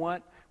 you know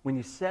what? When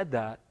you said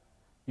that,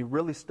 you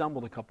really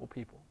stumbled a couple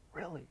people.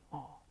 Really?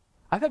 Oh.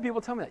 I've had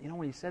people tell me that. You know,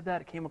 when you said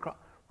that, it came across.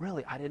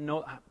 Really? I didn't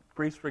know.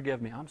 Please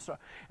forgive me. I'm sorry.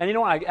 And you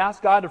know what? I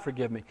asked God to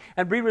forgive me.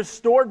 And be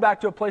restored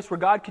back to a place where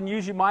God can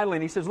use you mightily.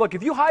 And He says, look,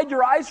 if you hide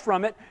your eyes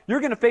from it, you're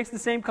going to face the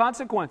same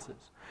consequences.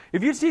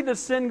 If you see the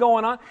sin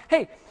going on,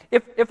 hey,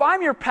 if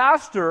I'm your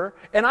pastor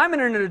and I'm in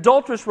an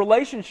adulterous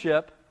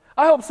relationship,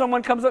 I hope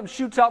someone comes up and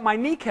shoots out my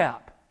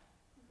kneecap.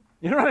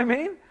 You know what I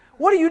mean?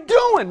 What are you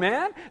doing,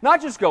 man?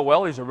 Not just go,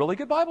 well, he's a really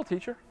good Bible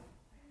teacher.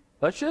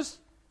 Let's just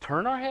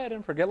turn our head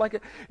and forget like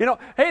it. You know,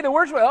 hey, the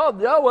worst way, oh,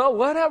 yeah, well,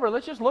 whatever.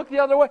 Let's just look the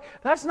other way.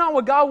 That's not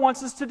what God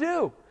wants us to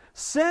do.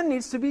 Sin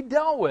needs to be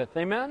dealt with,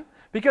 amen?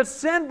 Because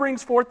sin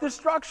brings forth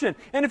destruction.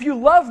 And if you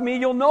love me,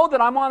 you'll know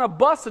that I'm on a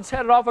bus that's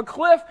headed off a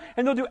cliff,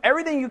 and you'll do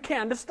everything you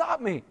can to stop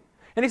me.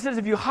 And He says,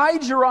 if you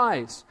hide your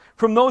eyes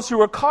from those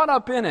who are caught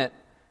up in it,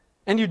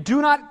 and you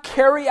do not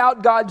carry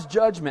out God's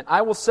judgment,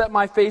 I will set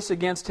my face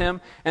against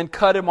him and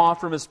cut him off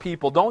from his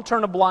people. Don't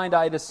turn a blind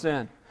eye to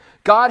sin.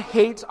 God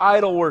hates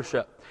idol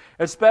worship,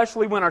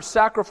 especially when we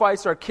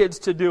sacrifice our kids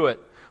to do it.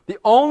 The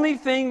only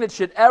thing that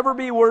should ever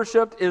be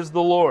worshipped is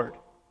the Lord.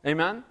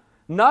 Amen?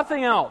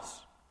 Nothing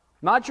else.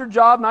 Not your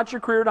job, not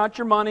your career, not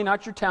your money,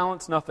 not your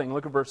talents, nothing.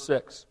 Look at verse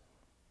 6.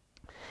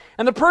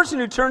 And the person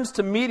who turns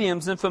to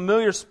mediums and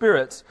familiar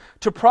spirits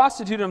to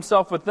prostitute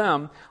himself with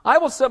them, I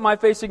will set my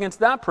face against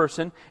that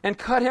person and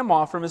cut him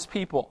off from his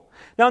people.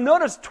 Now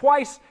notice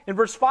twice in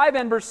verse 5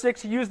 and verse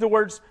 6 he used the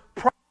words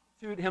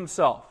prostitute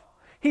himself.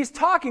 He's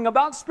talking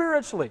about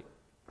spiritually.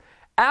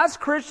 As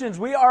Christians,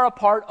 we are a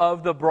part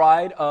of the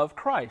bride of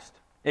Christ.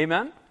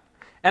 Amen?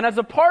 And as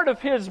a part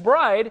of His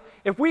bride,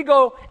 if we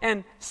go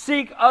and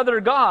seek other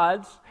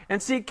gods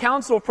and seek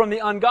counsel from the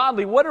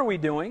ungodly, what are we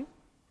doing?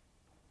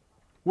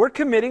 We're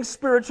committing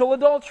spiritual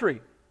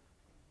adultery.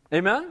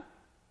 Amen?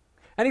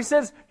 And He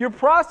says, you're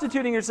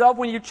prostituting yourself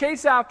when you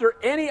chase after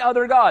any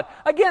other god.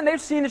 Again,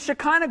 they've seen the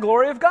Shekinah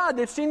glory of God.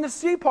 They've seen the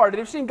sea parted.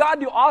 They've seen God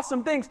do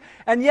awesome things.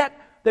 And yet,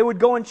 they would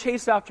go and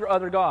chase after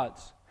other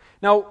gods.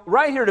 Now,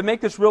 right here, to make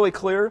this really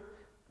clear,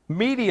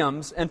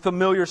 mediums and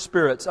familiar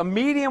spirits. A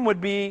medium would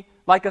be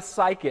like a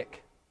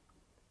psychic.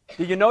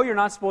 Did you know you're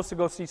not supposed to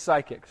go see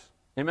psychics?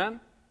 Amen?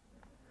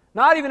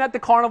 Not even at the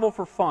carnival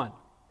for fun.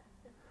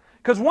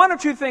 Because one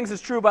of two things is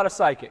true about a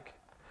psychic.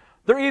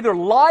 They're either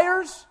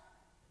liars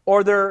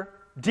or they're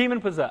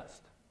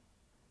demon-possessed.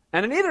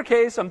 And in either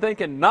case, I'm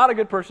thinking, not a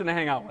good person to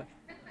hang out with.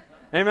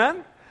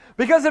 Amen?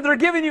 Because if they're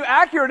giving you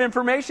accurate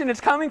information,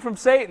 it's coming from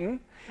Satan.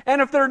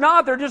 And if they're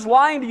not, they're just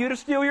lying to you to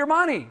steal your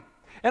money.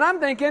 And I'm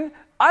thinking,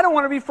 I don't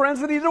want to be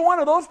friends with either one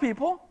of those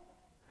people.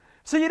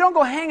 So you don't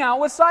go hang out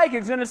with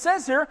psychics. And it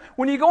says here,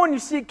 when you go and you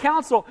seek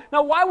counsel,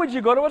 now why would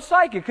you go to a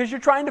psychic? Because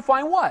you're trying to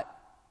find what?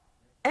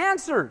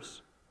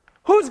 Answers.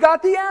 Who's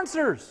got the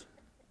answers?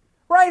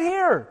 Right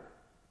here.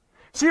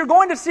 So you're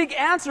going to seek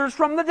answers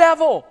from the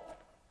devil.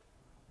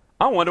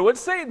 I wonder what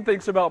Satan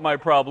thinks about my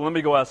problem. Let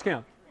me go ask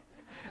him.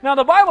 Now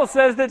the Bible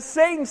says that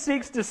Satan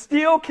seeks to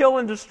steal, kill,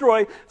 and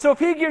destroy. So if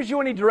he gives you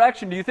any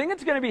direction, do you think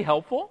it's going to be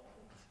helpful?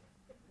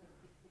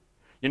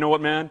 You know what,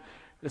 man?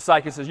 The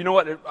psychic says, you know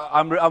what?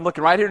 I'm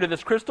looking right here to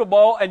this crystal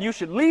ball, and you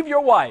should leave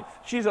your wife.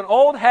 She's an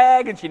old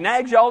hag, and she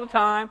nags you all the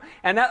time,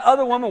 and that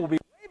other woman will be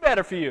way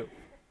better for you.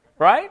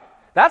 Right?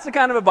 That's the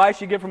kind of advice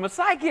you get from a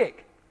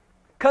psychic.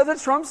 Because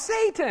it's from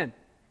Satan.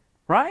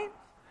 Right?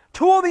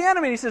 Tool of the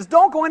enemy. He says,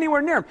 don't go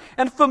anywhere near him.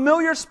 And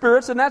familiar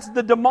spirits, and that's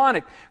the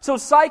demonic. So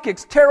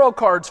psychics, tarot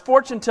cards,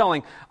 fortune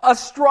telling,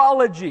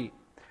 astrology.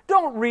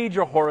 Don't read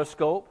your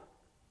horoscope.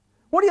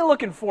 What are you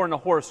looking for in a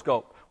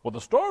horoscope? Well,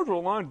 the stars were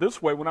aligned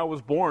this way when I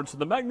was born, so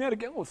the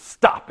magnetic... Oh,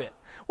 stop it.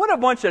 What a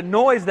bunch of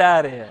noise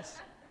that is.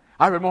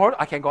 I read my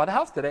horoscope. I can't go out of the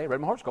house today. I read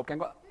my horoscope. Can't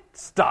go out.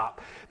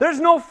 Stop. There's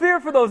no fear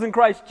for those in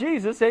Christ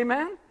Jesus.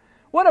 Amen?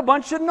 What a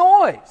bunch of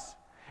noise.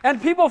 And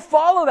people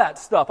follow that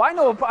stuff. I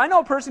know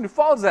a person who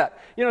follows that.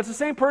 You know, it's the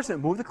same person.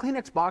 Move the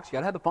Kleenex box. You got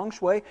to have the feng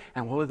shui.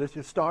 And well, there's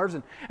your stars.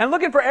 And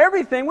looking for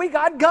everything. We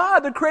got God,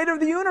 the creator of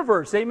the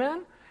universe.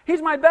 Amen?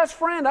 He's my best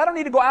friend. I don't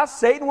need to go ask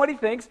Satan what he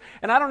thinks.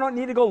 And I don't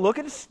need to go look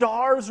at the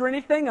stars or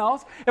anything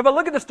else. If I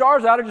look at the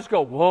stars out, I just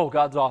go, whoa,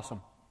 God's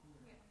awesome.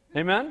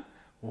 Amen?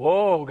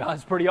 Whoa,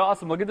 God's pretty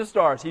awesome. Look at the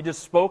stars. He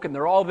just spoke and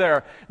they're all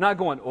there. Not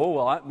going, oh,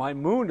 well, my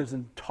moon is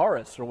in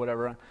Taurus or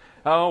whatever.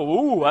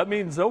 Oh, ooh, that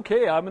means,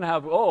 okay, I'm going to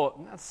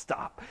have,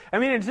 stop. I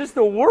mean, it's just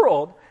the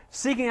world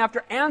seeking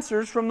after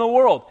answers from the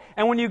world.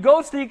 And when you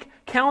go seek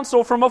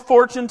counsel from a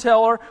fortune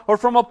teller or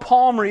from a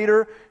palm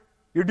reader,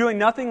 you're doing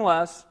nothing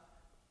less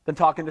than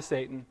talking to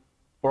Satan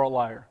or a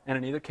liar. And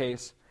in either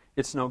case,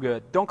 it's no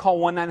good. Don't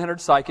call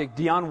 1-900-PSYCHIC.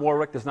 Dionne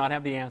Warwick does not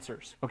have the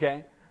answers,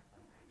 okay?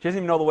 She doesn't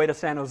even know the way to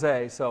San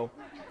Jose, so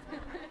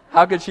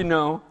how could she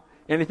know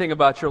anything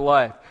about your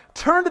life?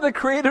 Turn to the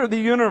creator of the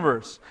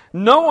universe.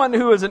 No one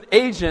who is an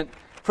agent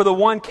for the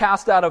one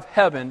cast out of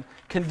heaven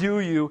can do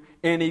you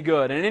any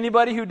good. And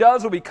anybody who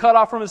does will be cut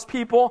off from his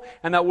people,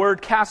 and that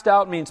word cast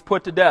out means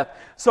put to death.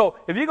 So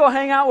if you go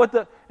hang out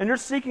and you're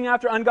seeking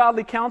after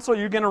ungodly counsel,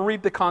 you're going to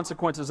reap the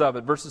consequences of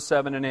it. Verses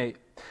 7 and 8.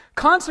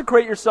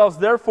 Consecrate yourselves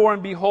therefore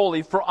and be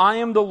holy, for I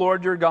am the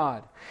Lord your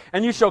God.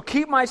 And you shall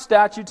keep my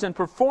statutes and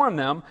perform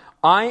them.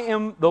 I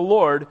am the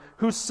Lord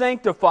who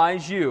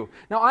sanctifies you.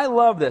 Now I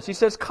love this. He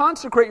says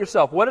consecrate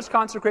yourself. What does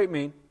consecrate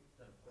mean?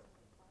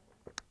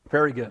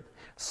 Very good.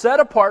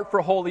 Set apart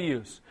for holy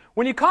use.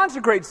 When you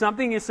consecrate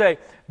something, you say,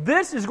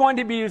 this is going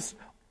to be used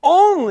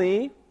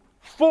only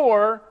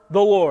for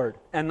the Lord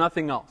and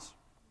nothing else.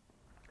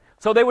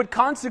 So they would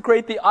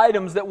consecrate the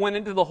items that went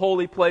into the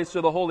holy place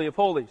or the Holy of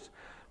Holies.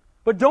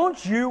 But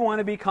don't you want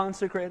to be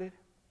consecrated?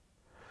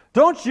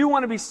 Don't you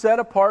want to be set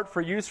apart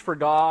for use for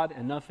God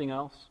and nothing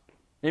else?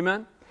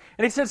 Amen?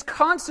 And he says,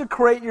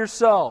 consecrate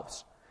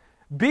yourselves.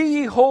 Be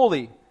ye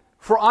holy,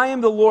 for I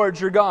am the Lord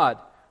your God.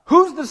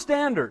 Who's the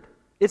standard?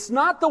 It's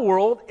not the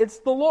world, it's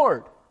the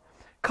Lord.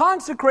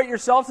 Consecrate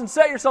yourselves and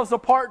set yourselves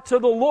apart to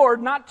the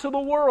Lord, not to the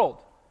world.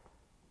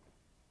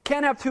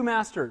 Can't have two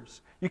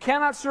masters. You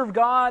cannot serve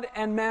God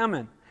and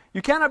mammon.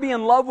 You cannot be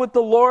in love with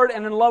the Lord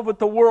and in love with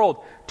the world.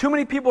 Too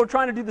many people are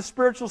trying to do the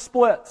spiritual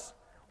splits.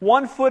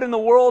 1 foot in the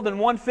world and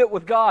 1 foot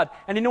with God.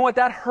 And you know what?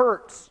 That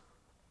hurts.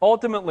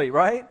 Ultimately,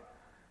 right?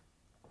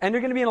 And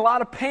you're going to be in a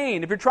lot of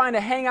pain if you're trying to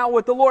hang out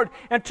with the Lord.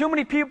 And too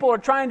many people are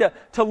trying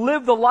to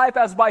live the life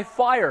as by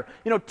fire.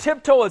 You know,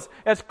 tiptoe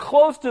as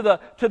close to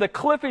the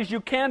cliff as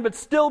you can, but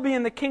still be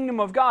in the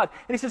kingdom of God.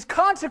 And he says,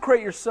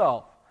 consecrate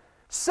yourself.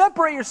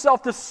 Separate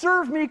yourself to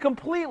serve me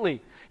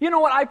completely. You know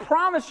what? I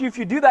promise you, if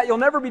you do that, you'll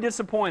never be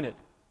disappointed.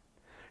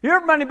 You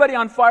ever met anybody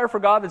on fire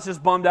for God that's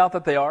just bummed out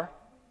that they are?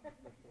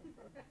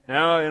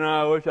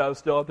 I wish I was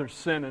still out there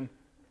sinning.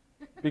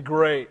 It'd be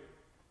great.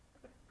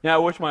 Yeah, I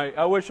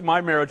wish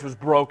my marriage was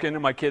broken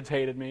and my kids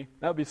hated me.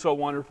 That would be so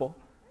wonderful.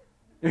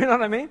 You know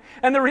what I mean?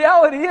 And the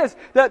reality is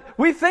that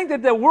we think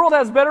that the world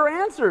has better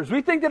answers.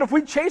 We think that if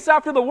we chase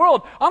after the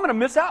world, I'm going to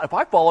miss out. If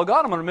I follow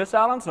God, I'm going to miss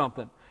out on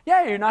something.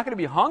 Yeah, you're not going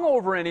to be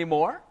hungover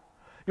anymore.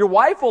 Your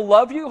wife will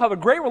love you, have a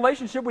great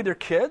relationship with your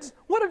kids.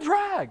 What a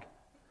drag.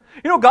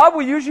 You know, God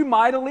will use you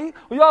mightily.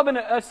 You'll have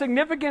a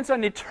significance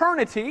in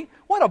eternity.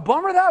 What a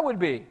bummer that would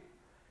be.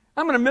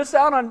 I'm going to miss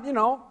out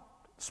on,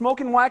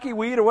 smoking wacky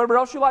weed or whatever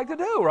else you like to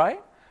do,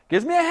 right?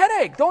 Gives me a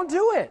headache. Don't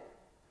do it.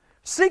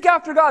 Seek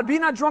after God. Be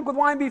not drunk with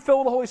wine, be filled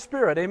with the Holy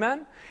Spirit.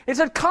 Amen? It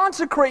said,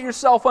 consecrate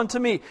yourself unto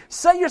me.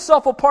 Set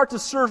yourself apart to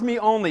serve me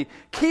only.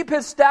 Keep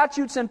his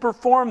statutes and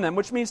perform them,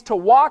 which means to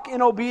walk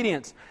in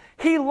obedience.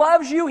 He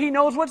loves you. He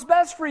knows what's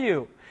best for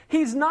you.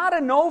 He's not a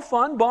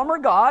no-fun bummer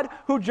God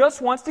who just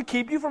wants to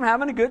keep you from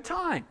having a good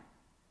time.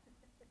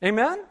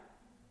 Amen?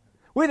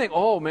 We think,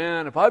 oh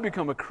man, if I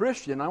become a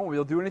Christian, I won't be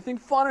able to do anything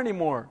fun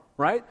anymore,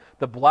 right?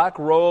 The black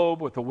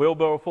robe with the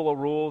wheelbarrow full of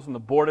rules and the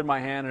board in my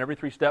hand and every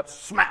 3 steps,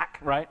 smack,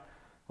 right?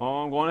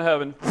 Oh, I'm going to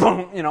heaven,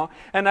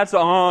 and that's,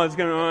 I'm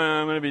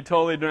going to be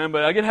totally damned,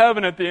 but I get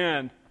heaven at the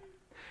end.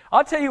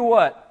 I'll tell you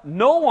what,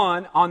 no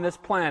one on this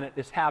planet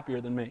is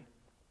happier than me.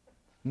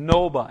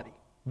 Nobody.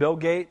 Bill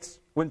Gates,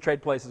 wouldn't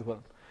trade places with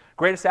him.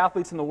 Greatest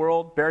athletes in the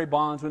world, Barry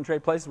Bonds, wouldn't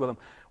trade places with him.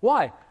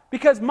 Why?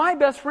 Because my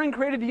best friend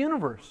created the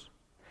universe.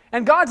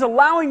 And God's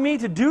allowing me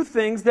to do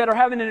things that are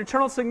having an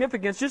eternal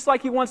significance, just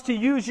like He wants to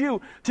use you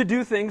to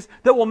do things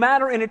that will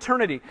matter in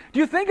eternity.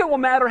 Do you think it will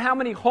matter how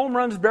many home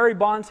runs Barry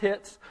Bonds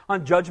hits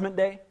on Judgment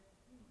Day?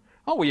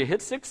 Oh, well, you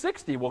hit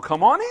 660. Well,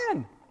 come on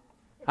in.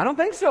 I don't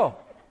think so.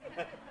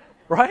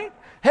 Right?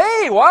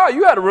 Hey, wow,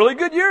 you had a really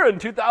good year in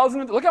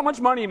 2000. Look how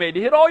much money you made.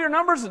 You hit all your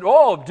numbers.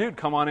 Oh, dude,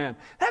 come on in.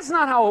 That's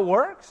not how it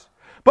works.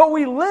 But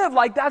we live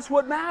like that's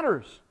what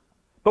matters.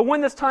 But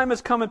when this time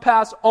has come and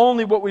passed,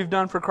 only what we've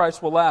done for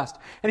Christ will last.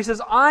 And he says,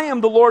 I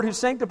am the Lord who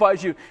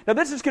sanctifies you. Now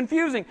this is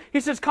confusing. He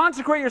says,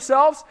 consecrate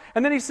yourselves,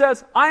 and then he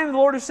says, I am the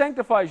Lord who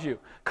sanctifies you.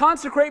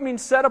 Consecrate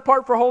means set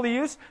apart for holy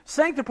use.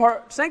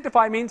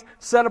 Sanctify means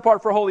set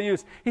apart for holy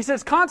use. He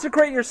says,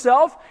 consecrate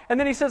yourself, and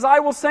then he says, I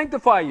will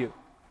sanctify you.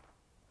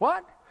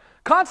 What?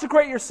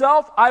 Consecrate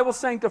yourself, I will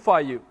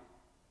sanctify you.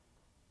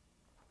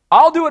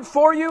 I'll do it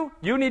for you,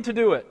 you need to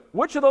do it.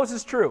 Which of those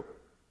is true?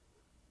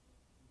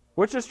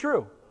 Which is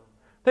true?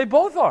 They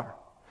both are.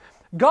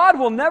 God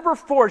will never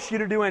force you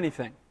to do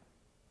anything.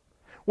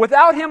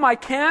 Without Him, I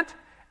can't,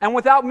 and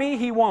without me,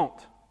 He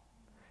won't.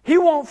 He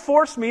won't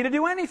force me to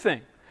do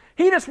anything.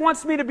 He just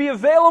wants me to be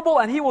available,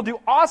 and He will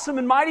do awesome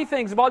and mighty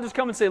things if I'll just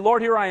come and say,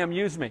 Lord, here I am,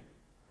 use me.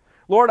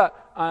 Lord,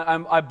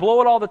 I blow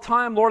it all the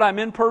time. Lord, I'm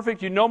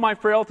imperfect. You know my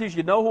frailties.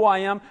 You know who I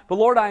am. But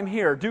Lord, I'm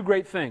here. Do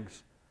great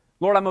things.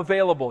 Lord, I'm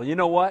available. You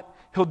know what?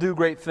 He'll do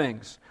great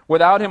things.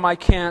 Without Him, I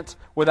can't.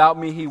 Without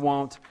me, He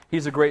won't.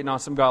 He's a great and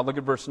awesome God. Look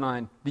at verse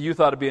 9. The youth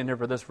ought to be in here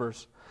for this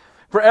verse.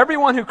 For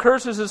everyone who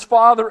curses his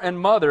father and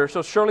mother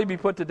shall surely be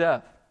put to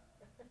death.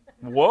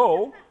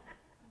 Whoa.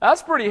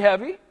 That's pretty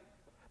heavy.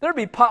 There'd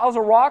be piles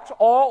of rocks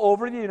all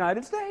over the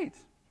United States.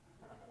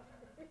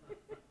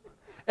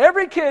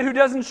 Every kid who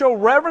doesn't show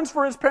reverence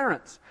for his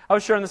parents. I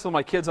was sharing this with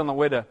my kids on the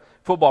way to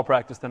football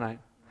practice tonight.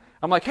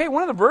 I'm like, hey,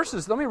 one of the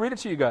verses, let me read it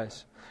to you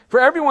guys. For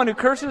everyone who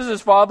curses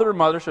his father or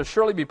mother shall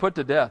surely be put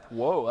to death.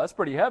 Whoa, that's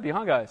pretty heavy,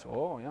 huh, guys?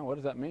 Oh, yeah, what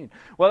does that mean?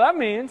 Well, that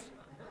means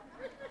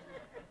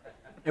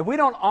if we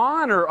don't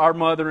honor our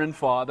mother and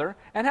father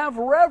and have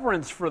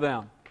reverence for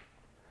them.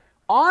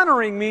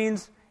 Honoring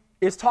means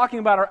is talking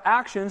about our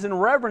actions,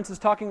 and reverence is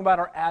talking about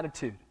our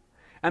attitude.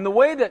 And the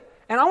way that,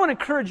 and I want to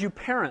encourage you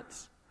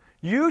parents,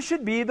 you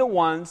should be the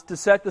ones to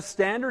set the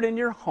standard in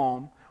your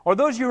home, or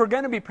those of you who are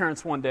going to be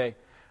parents one day.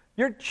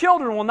 Your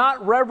children will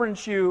not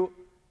reverence you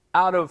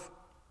out of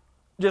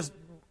just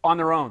on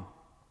their own.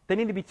 They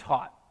need to be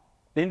taught.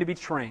 They need to be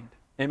trained.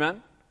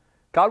 Amen?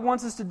 God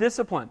wants us to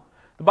discipline.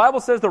 The Bible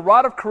says the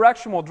rod of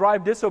correction will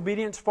drive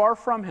disobedience far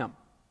from him.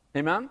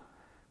 Amen?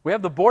 We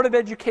have the Board of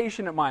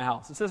Education at my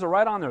house. It says it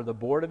right on there, the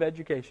Board of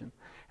Education.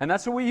 And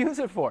that's what we use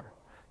it for.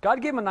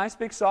 God gave them a nice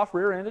big soft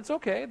rear end. It's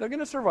okay. They're going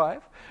to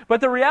survive.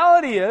 But the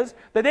reality is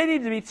that they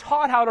need to be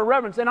taught how to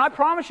reverence. And I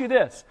promise you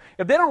this.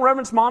 If they don't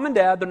reverence mom and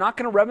dad, they're not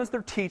going to reverence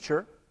their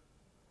teacher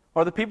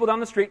or the people down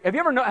the street. Have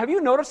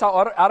you noticed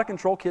how out of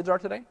control kids are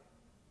today?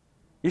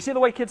 You see the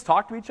way kids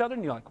talk to each other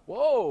and you're like,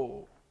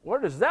 whoa,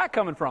 where is that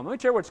coming from? Let me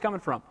tell you where it's coming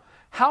from.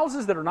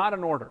 Houses that are not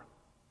in order.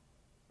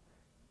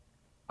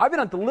 I've been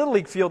at the Little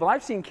League field and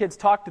I've seen kids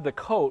talk to the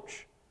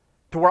coach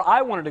to where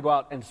I wanted to go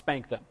out and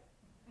spank them.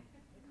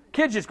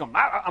 Kids just go,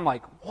 I'm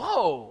like,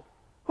 whoa,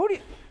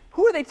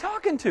 who are they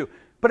talking to?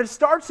 But it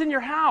starts in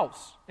your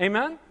house.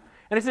 Amen?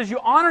 And it says, you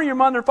honor your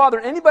mother and father.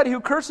 Anybody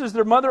who curses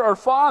their mother or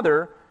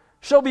father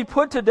shall be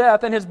put to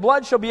death, and his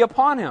blood shall be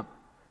upon him.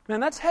 Man,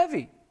 that's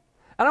heavy.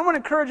 And I want to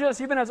encourage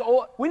us, even as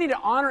old, we need to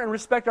honor and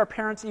respect our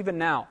parents even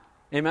now.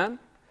 Amen?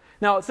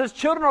 Now, it says,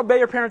 children obey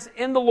your parents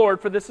in the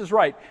Lord, for this is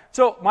right.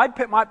 So,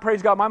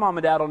 praise God, my mom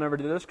and dad will never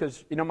do this,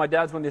 because, my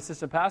dad's one of the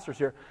assistant pastors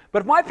here.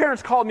 But if my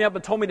parents called me up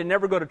and told me to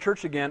never go to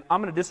church again,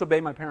 I'm going to disobey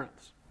my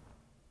parents.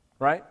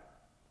 Right?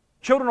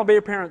 Children obey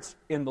your parents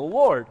in the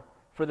Lord,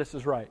 for this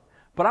is right.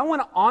 But I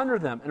want to honor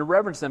them and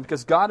reverence them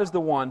because God is the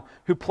one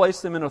who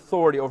placed them in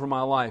authority over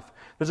my life.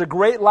 There's a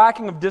great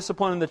lacking of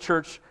discipline in the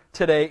church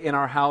today in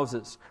our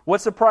houses.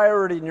 What's the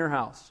priority in your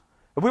house?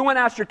 If we went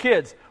and asked your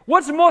kids,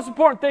 what's the most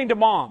important thing to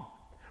mom?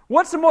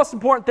 What's the most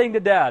important thing to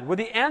dad? Would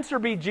the answer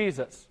be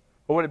Jesus?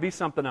 Or would it be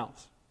something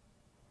else?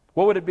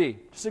 What would it be?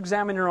 Just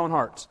examine your own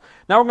hearts.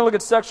 Now we're going to look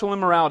at sexual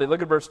immorality.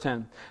 Look at verse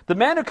 10. The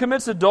man who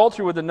commits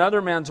adultery with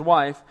another man's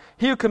wife,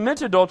 he who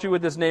commits adultery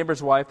with his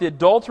neighbor's wife, the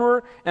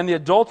adulterer and the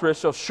adulteress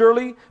shall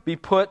surely be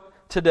put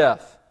to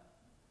death.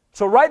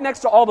 So right next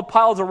to all the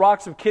piles of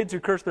rocks of kids who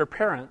curse their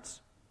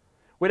parents,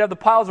 we'd have the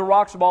piles of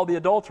rocks of all the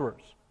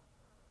adulterers.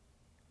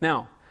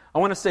 Now, I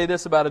want to say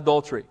this about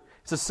adultery.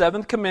 It's the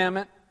seventh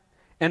commandment,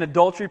 and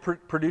adultery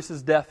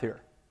produces death here.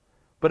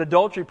 But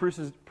adultery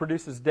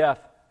produces death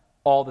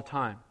all the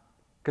time.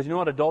 Because you know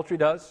what adultery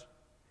does?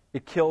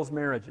 It kills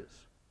marriages.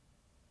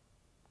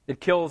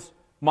 It kills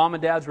mom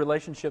and dad's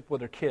relationship with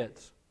their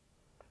kids.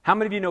 How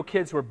many of you know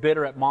kids who are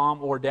bitter at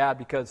mom or dad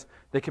because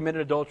they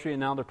committed adultery and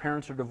now their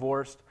parents are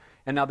divorced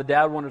and now the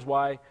dad wonders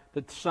why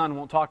the son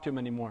won't talk to him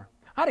anymore?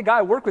 I had a guy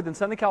I worked with in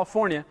Southern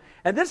California,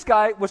 and this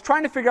guy was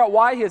trying to figure out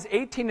why his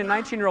 18 and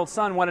 19-year-old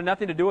son wanted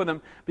nothing to do with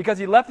him because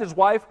he left his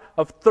wife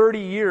of 30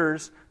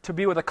 years to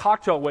be with a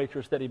cocktail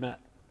waitress that he met.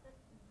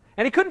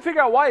 And he couldn't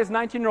figure out why his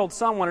 19-year-old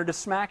son wanted to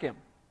smack him.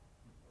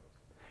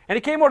 And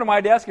he came over to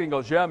my desk and he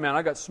goes, yeah, man,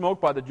 I got smoked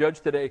by the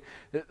judge today.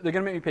 They're going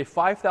to make me pay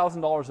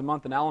 $5,000 a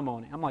month in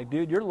alimony. I'm like,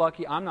 dude, you're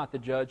lucky I'm not the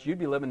judge. You'd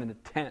be living in a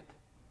tent.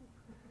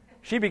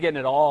 She'd be getting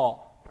it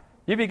all.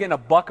 You'd be getting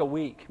 $1 a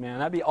week, man.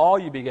 That'd be all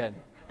you'd be getting.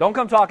 Don't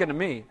come talking to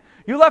me.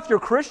 You left your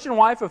Christian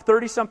wife of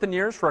 30-something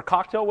years for a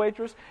cocktail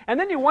waitress, and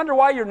then you wonder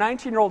why your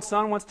 19-year-old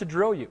son wants to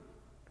drill you.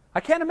 I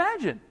can't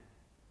imagine.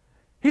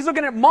 He's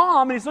looking at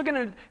mom, and he's looking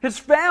at his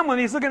family, and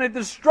he's looking at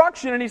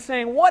destruction, and he's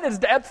saying, what is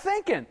dad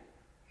thinking?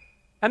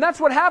 And that's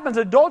what happens.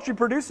 Adultery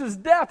produces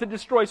death. It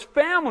destroys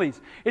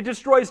families. It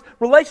destroys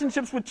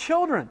relationships with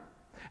children.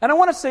 And I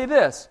want to say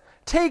this.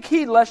 Take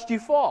heed lest you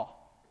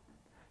fall.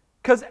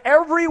 Because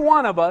every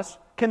one of us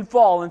can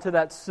fall into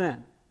that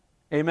sin.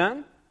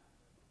 Amen?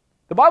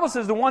 The Bible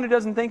says the one who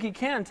doesn't think he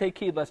can, take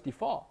heed lest he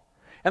fall.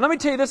 And let me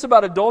tell you this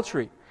about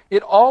adultery.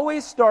 It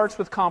always starts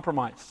with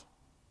compromise.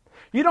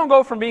 You don't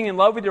go from being in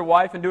love with your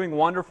wife and doing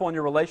wonderful in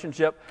your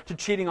relationship to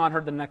cheating on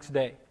her the next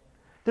day.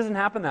 It doesn't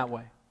happen that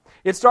way.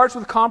 It starts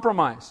with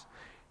compromise.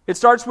 It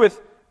starts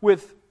with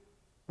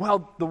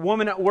the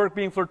woman at work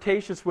being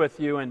flirtatious with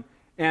you, and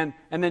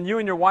then you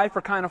and your wife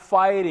are kind of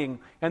fighting,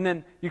 and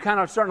then you kind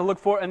of starting to look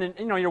for, and then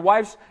your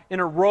wife's in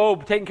her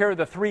robe taking care of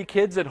the 3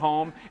 kids at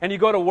home, and you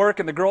go to work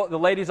and the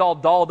lady's all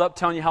dolled up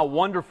telling you how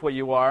wonderful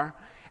you are.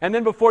 And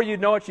then before you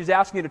know it, she's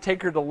asking you to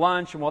take her to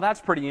lunch, and well,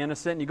 that's pretty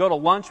innocent. And you go to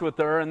lunch with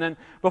her, and then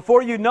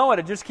before you know it,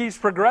 it just keeps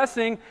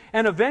progressing,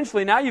 and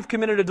eventually now you've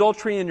committed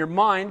adultery in your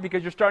mind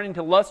because you're starting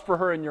to lust for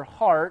her in your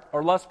heart,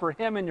 or lust for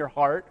him in your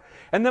heart.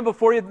 And then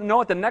before you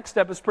know it, the next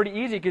step is pretty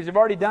easy because you've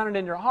already done it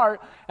in your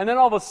heart, and then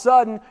all of a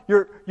sudden,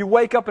 you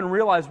wake up and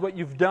realize what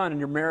you've done, and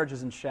your marriage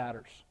is in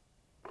shatters.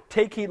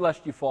 Take heed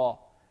lest you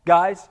fall.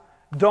 Guys,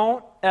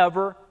 don't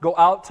ever go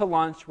out to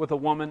lunch with a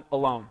woman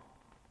alone.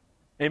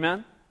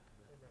 Amen?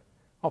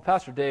 Oh,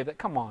 Pastor Dave,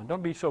 come on,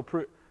 don't be so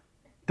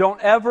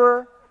Don't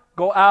ever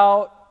go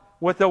out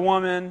with a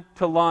woman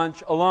to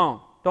lunch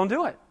alone. Don't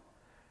do it.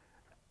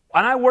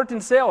 And I worked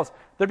in sales.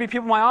 There'd be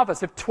people in my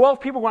office. If 12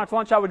 people went out to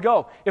lunch, I would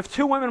go. If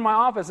 2 women in my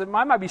office, I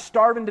might be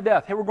starving to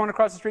death. Hey, we're going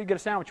across the street to get a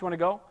sandwich. You want to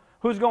go?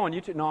 Who's going?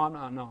 You two? No,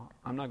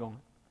 I'm not going.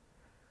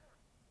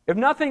 If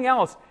nothing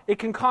else, it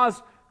can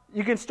cause,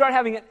 you can start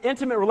having an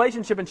intimate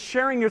relationship and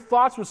sharing your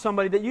thoughts with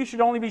somebody that you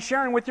should only be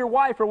sharing with your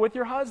wife or with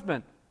your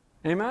husband.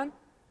 Amen?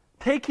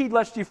 Take heed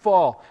lest you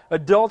fall.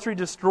 Adultery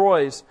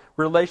destroys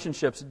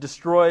relationships. It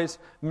destroys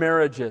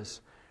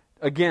marriages.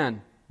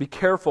 Again, be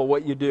careful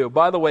what you do.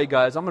 By the way,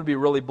 guys, I'm going to be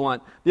really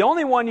blunt. The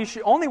only woman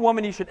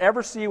you should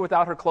ever see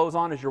without her clothes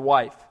on is your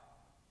wife.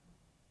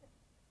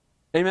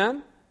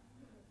 Amen?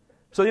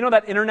 So you know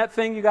that internet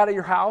thing you got at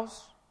your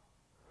house?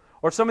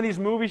 Or some of these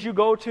movies you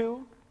go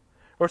to?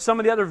 Or some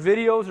of the other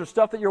videos or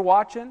stuff that you're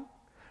watching?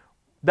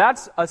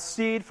 That's a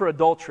seed for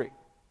adultery.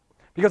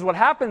 Because what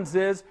happens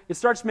is, it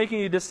starts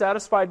making you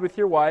dissatisfied with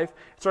your wife,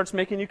 it starts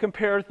making you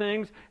compare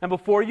things, and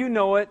before you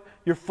know it,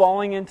 you're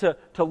falling into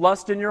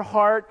lust in your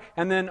heart,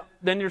 and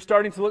then you're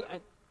starting to look,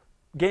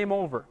 game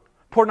over.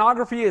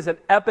 Pornography is an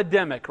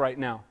epidemic right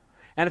now.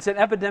 And it's an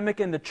epidemic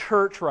in the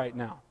church right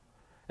now.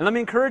 And let me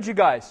encourage you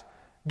guys,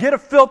 get a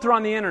filter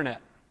on the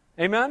internet.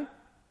 Amen?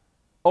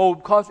 Oh,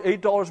 it costs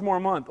 $8 more a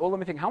month. Oh, let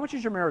me think, how much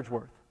is your marriage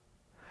worth?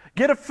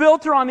 Get a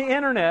filter on the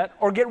internet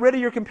or get rid of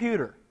your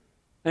computer.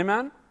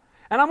 Amen?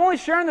 And I'm only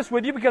sharing this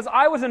with you because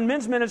I was in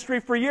men's ministry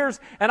for years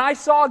and I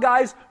saw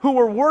guys who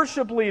were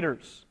worship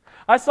leaders.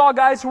 I saw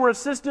guys who were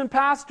assistant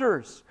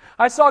pastors.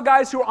 I saw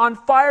guys who were on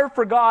fire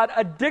for God,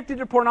 addicted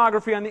to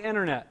pornography on the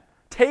internet.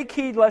 Take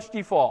heed lest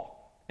ye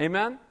fall.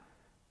 Amen?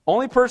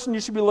 Only person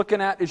you should be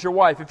looking at is your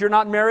wife. If you're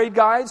not married,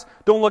 guys,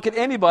 don't look at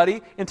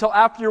anybody until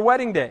after your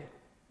wedding day.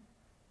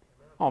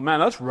 Oh man,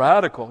 that's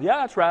radical. Yeah,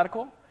 that's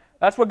radical.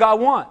 That's what God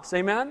wants.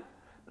 Amen?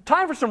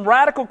 Time for some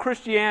radical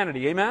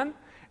Christianity. Amen?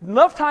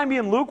 Enough time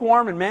being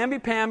lukewarm and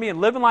mamby-pamby and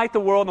living like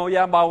the world. And, oh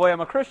yeah, by the way, I'm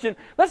a Christian.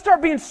 Let's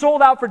start being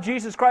sold out for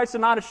Jesus Christ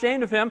and not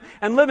ashamed of Him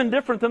and living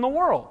different than the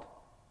world.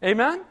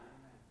 Amen?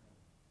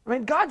 I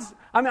mean,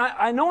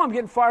 I know I'm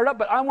getting fired up,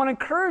 but I want to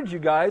encourage you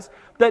guys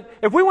that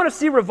if we want to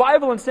see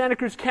revival in Santa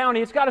Cruz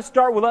County, it's got to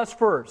start with us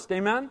first.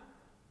 Amen?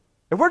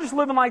 If we're just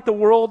living like the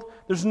world,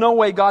 there's no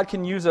way God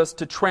can use us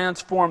to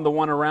transform the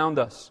one around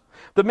us.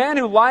 The man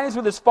who lies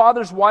with his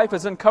father's wife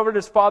has uncovered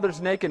his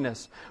father's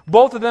nakedness.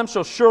 Both of them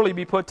shall surely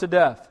be put to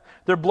death.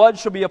 Their blood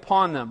shall be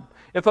upon them.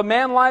 If a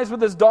man lies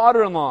with his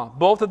daughter-in-law,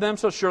 both of them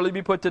shall surely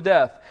be put to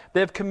death.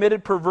 They have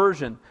committed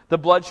perversion. The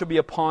blood shall be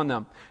upon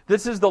them.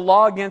 This is the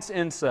law against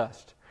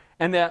incest.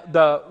 And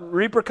the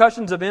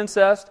repercussions of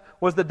incest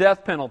was the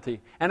death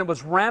penalty. And it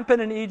was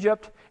rampant in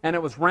Egypt, and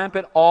it was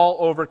rampant all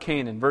over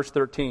Canaan. Verse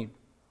 13.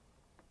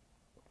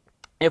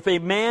 If a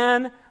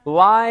man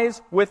lies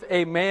with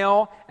a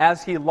male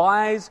as he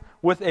lies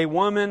with a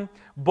woman,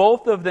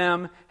 both of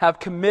them have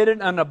committed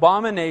an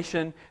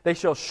abomination. They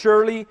shall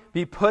surely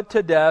be put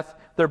to death.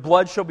 Their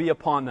blood shall be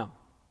upon them.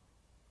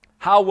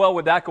 How well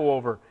would that go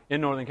over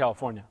in Northern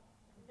California?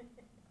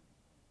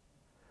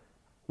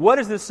 What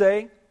does this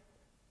say?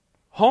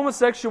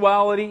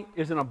 Homosexuality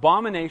is an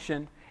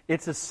abomination.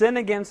 It's a sin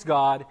against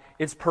God.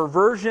 It's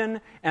perversion,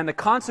 and the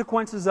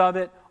consequences of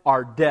it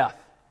are death.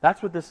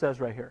 That's what this says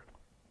right here.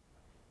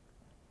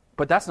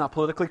 But that's not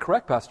politically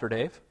correct, Pastor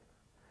Dave.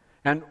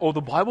 And,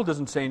 the Bible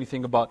doesn't say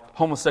anything about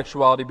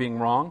homosexuality being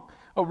wrong.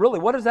 Oh, really?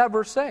 What does that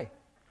verse say?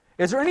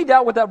 Is there any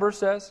doubt what that verse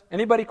says?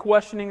 Anybody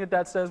questioning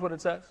that says what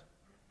it says?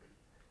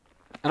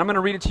 And I'm going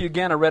to read it to you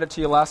again. I read it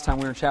to you last time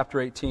we were in chapter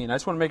 18. I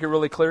just want to make it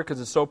really clear because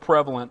it's so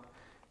prevalent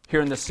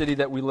here in the city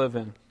that we live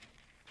in.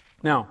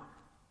 Now,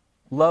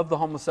 love the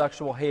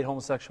homosexual, hate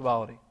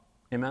homosexuality.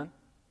 Amen?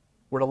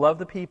 We're to love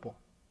the people.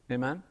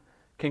 Amen?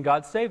 Can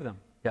God save them?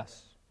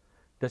 Yes.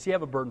 Does He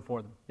have a burden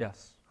for them?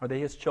 Yes. Are they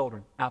His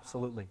children?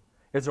 Absolutely.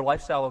 Is their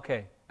lifestyle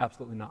okay?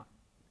 Absolutely not.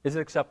 Is it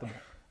acceptable?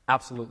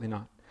 Absolutely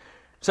not.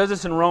 It says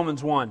this in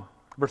Romans 1,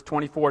 verse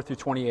 24 through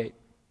 28.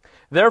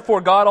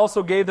 Therefore God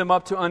also gave them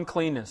up to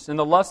uncleanness, in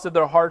the lust of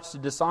their hearts to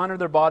dishonor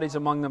their bodies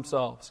among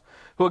themselves,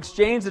 who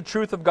exchanged the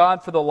truth of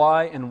God for the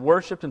lie, and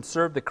worshipped and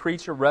served the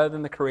creature rather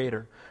than the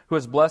Creator, who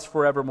is blessed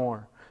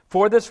forevermore.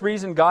 For this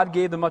reason God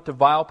gave them up to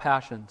vile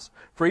passions,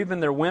 for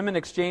even their women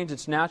exchanged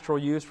its natural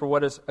use for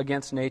what is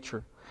against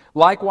nature.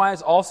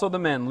 Likewise also the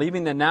men,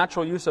 leaving the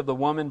natural use of the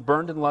woman,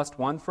 burned in lust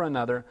one for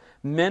another,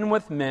 men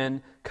with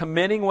men,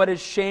 committing what is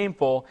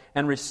shameful,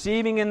 and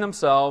receiving in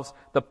themselves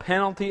the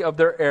penalty of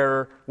their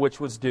error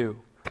which was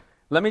due.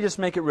 Let me just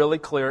make it really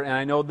clear, and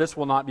I know this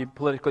will not be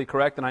politically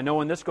correct, and I know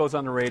when this goes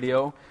on the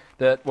radio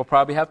that we'll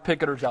probably have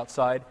picketers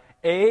outside.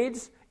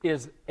 AIDS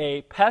is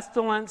a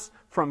pestilence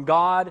from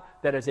God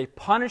that is a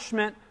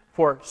punishment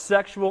for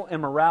sexual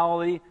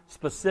immorality,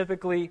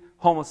 specifically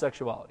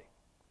homosexuality.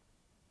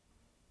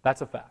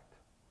 That's a fact.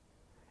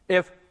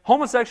 If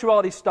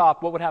homosexuality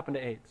stopped, what would happen to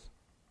AIDS?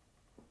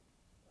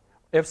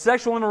 If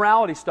sexual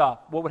immorality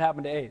stopped, what would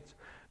happen to AIDS?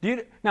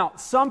 Now,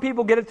 some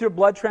people get it through a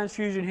blood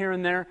transfusion here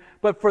and there,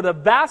 but for the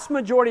vast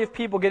majority of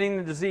people getting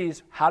the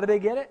disease, how do they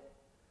get it?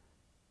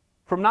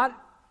 from not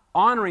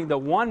honoring the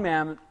one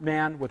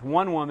man with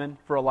one woman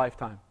for a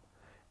lifetime.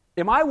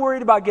 Am I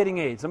worried about getting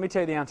AIDS? Let me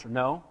tell you the answer.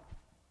 No.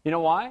 You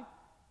know why?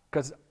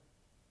 Because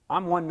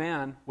I'm one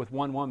man with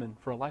one woman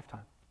for a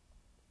lifetime.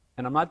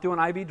 And I'm not doing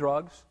IV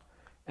drugs,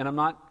 and I'm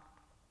not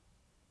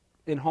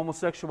in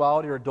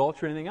homosexuality or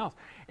adultery or anything else.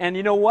 And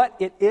you know what?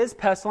 It is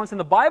pestilence. And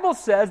the Bible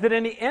says that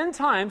in the end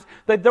times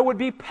that there would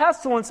be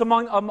pestilence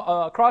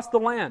across the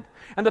land.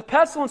 And the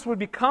pestilence would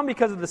become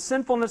because of the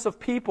sinfulness of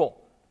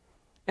people.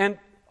 And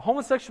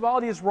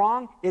homosexuality is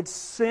wrong. It's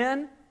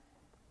sin.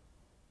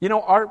 You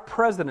know, our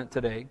president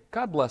today,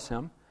 God bless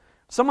him,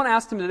 someone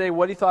asked him today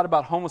what he thought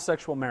about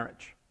homosexual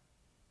marriage.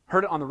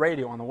 Heard it on the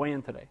radio on the way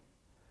in today.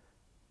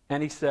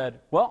 And he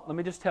said, well, let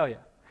me just tell you.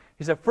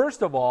 He said,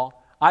 first of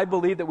all, I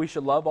believe that we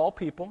should love all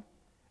people.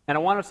 And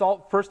I want us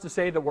all first to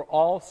say that we're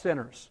all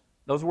sinners.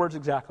 Those words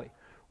exactly.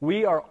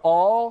 We are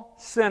all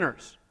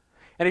sinners.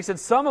 And he said,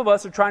 some of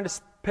us are trying to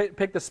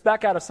pick the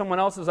speck out of someone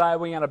else's eye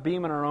when we got a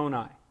beam in our own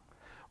eye.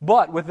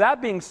 But with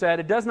that being said,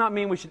 it does not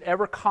mean we should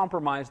ever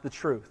compromise the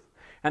truth.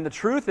 And the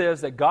truth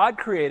is that God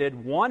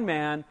created one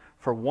man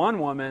for one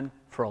woman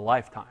for a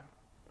lifetime.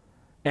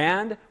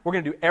 And we're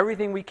going to do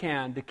everything we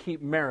can to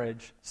keep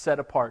marriage set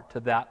apart to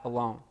that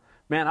alone.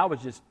 Man, I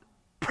was just,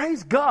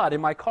 praise God,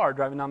 in my car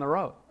driving down the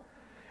road.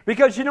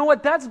 Because you know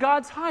what? That's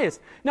God's highest.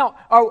 Now,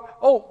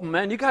 oh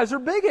man, you guys are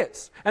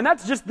bigots. And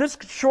that's just this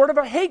short of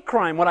a hate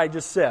crime, what I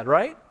just said,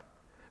 right?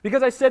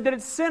 Because I said that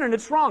it's sin and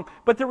it's wrong.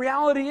 But the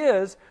reality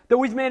is that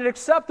we've made it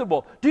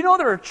acceptable. Do you know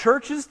there are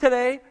churches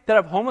today that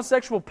have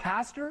homosexual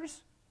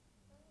pastors?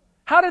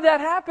 How did that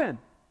happen?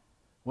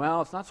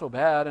 Well, it's not so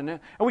bad. And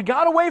we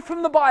got away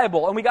from the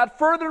Bible, and we got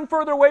further and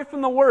further away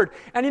from the Word.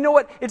 And you know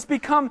what? It's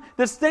become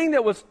this thing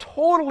that was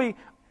totally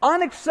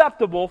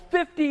unacceptable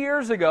 50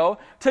 years ago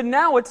to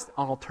now it's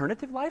an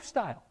alternative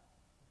lifestyle.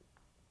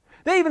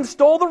 They even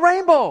stole the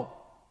rainbow.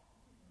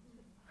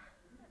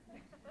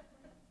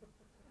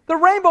 The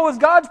rainbow is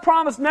God's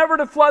promise never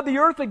to flood the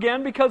earth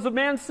again because of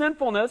man's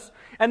sinfulness.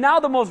 And now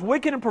the most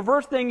wicked and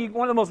perverse thing,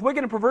 one of the most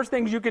wicked and perverse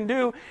things you can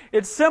do,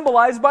 it's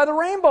symbolized by the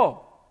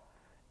rainbow.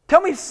 Tell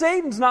me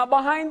Satan's not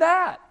behind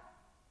that.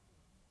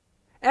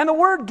 And the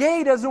word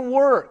gay doesn't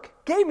work.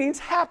 Gay means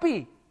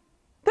happy.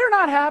 They're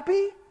not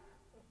happy.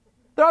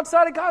 They're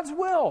outside of God's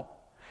will.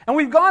 And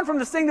we've gone from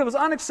this thing that was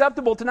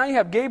unacceptable to now you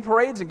have gay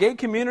parades and gay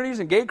communities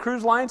and gay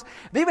cruise lines.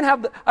 They even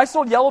have, I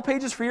sold yellow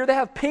pages for a year, they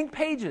have pink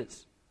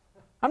pages.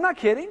 I'm not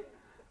kidding.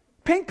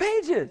 Pink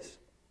pages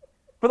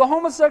for the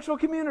homosexual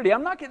community.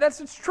 I'm not kidding.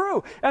 It's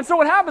true. And so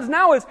what happens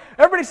now is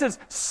everybody says,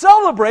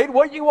 celebrate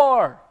what you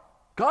are.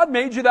 God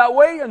made you that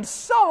way and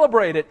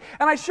celebrate it.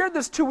 And I shared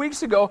this 2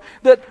 weeks ago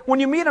that when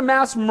you meet a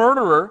mass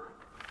murderer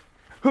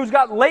who's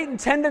got latent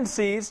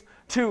tendencies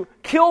to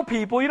kill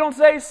people, you don't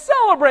say,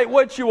 celebrate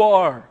what you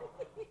are.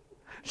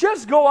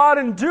 Just go out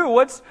and do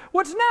what's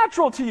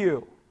natural to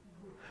you.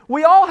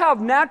 We all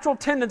have natural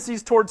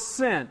tendencies towards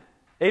sin.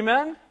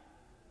 Amen?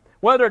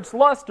 Whether it's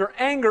lust or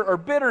anger or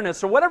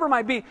bitterness or whatever it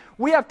might be,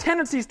 we have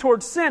tendencies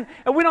towards sin,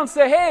 and we don't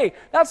say, hey,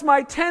 that's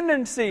my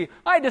tendency.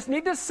 I just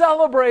need to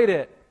celebrate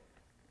it.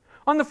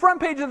 On the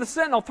front page of the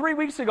Sentinel 3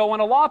 weeks ago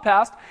when a law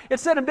passed, it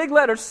said in big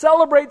letters,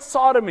 celebrate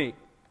sodomy.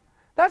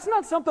 That's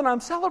not something I'm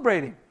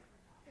celebrating,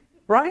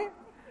 right?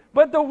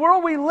 But the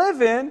world we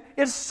live in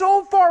is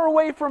so far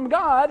away from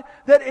God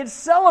that it's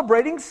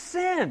celebrating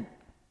sin.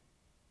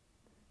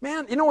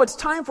 Man, you know, it's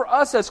time for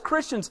us as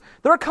Christians.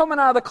 They're coming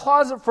out of the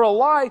closet for a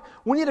lie.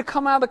 We need to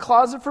come out of the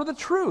closet for the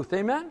truth.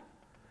 Amen?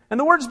 And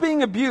the word's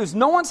being abused.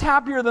 No one's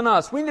happier than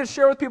us. We need to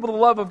share with people the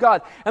love of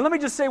God. And let me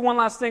just say one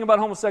last thing about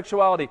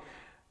homosexuality.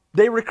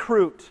 They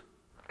recruit,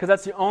 because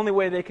that's the only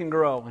way they can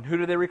grow. And who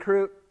do they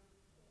recruit?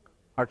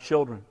 Our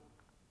children.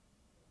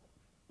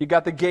 You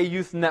got the Gay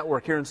Youth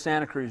Network here in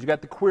Santa Cruz. You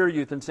got the Queer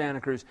Youth in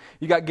Santa Cruz.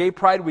 You got Gay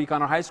Pride Week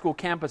on our high school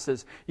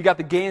campuses. You got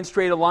the Gay and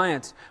Straight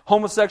Alliance.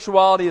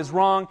 Homosexuality is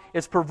wrong.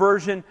 It's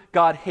perversion.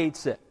 God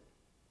hates it.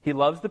 He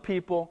loves the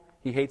people.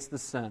 He hates the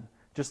sin.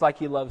 Just like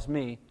He loves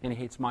me and He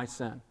hates my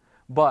sin.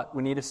 But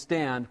we need to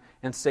stand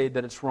and say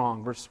that it's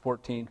wrong. Verse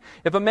 14.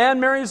 If a man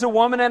marries a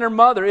woman and her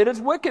mother, it is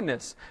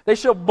wickedness. They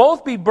shall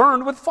both be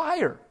burned with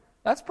fire.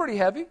 That's pretty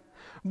heavy.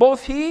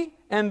 Both he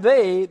and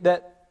they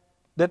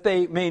that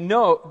they may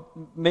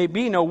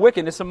be no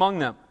wickedness among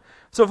them.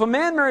 So if a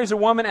man marries a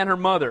woman and her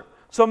mother,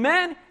 so a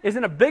man is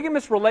in a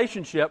bigamous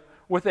relationship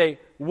with a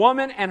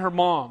woman and her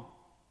mom.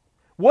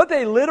 What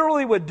they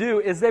literally would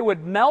do is they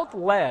would melt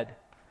lead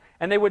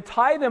and they would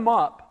tie them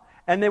up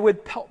and they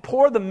would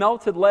pour the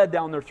melted lead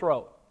down their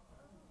throat.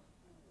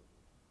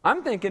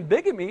 I'm thinking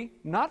bigamy,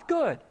 not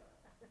good,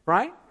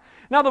 right?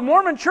 Now the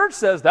Mormon church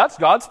says that's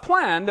God's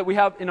plan, that we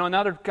have,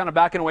 now they're kind of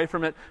backing away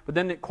from it, but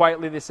then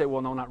quietly they say,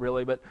 well, no, not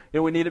really, but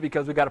we need it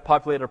because we've got to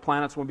populate our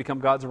planets when we become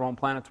gods of our own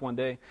planets one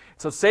day.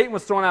 So Satan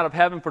was thrown out of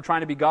heaven for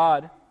trying to be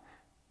God,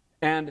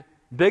 and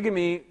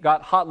bigamy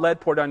got hot lead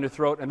poured down your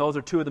throat, and those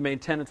are two of the main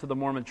tenets of the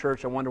Mormon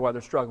church. I wonder why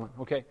they're struggling.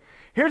 Okay,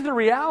 here's the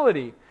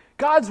reality.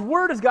 God's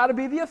word has got to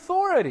be the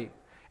authority.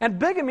 And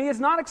bigamy is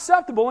not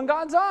acceptable in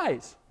God's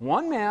eyes.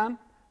 One man,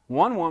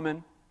 one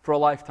woman for a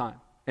lifetime.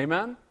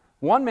 Amen?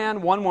 One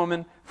man, one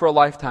woman for a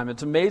lifetime.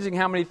 It's amazing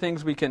how many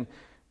things we can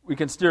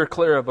steer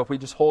clear of if we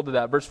just hold to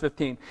that. Verse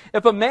 15.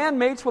 If a man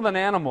mates with an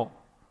animal,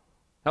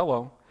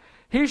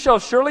 he shall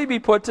surely be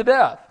put to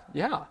death.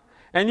 Yeah.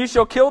 And you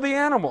shall kill the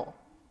animal.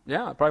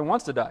 Yeah, it probably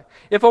wants to die.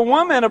 If a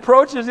woman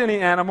approaches any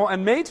animal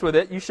and mates with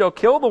it, you shall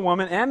kill the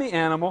woman and the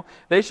animal.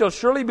 They shall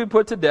surely be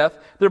put to death.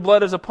 Their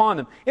blood is upon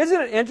them.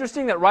 Isn't it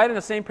interesting that right in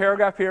the same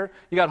paragraph here,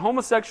 you got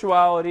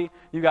homosexuality,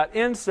 you got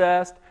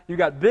incest, you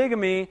got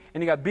bigamy,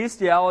 and you got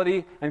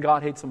bestiality, and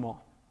God hates them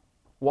all.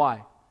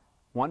 Why?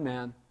 One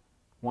man,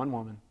 one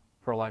woman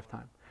for a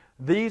lifetime.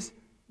 These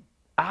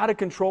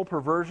out-of-control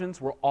perversions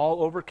were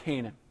all over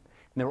Canaan,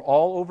 and they were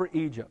all over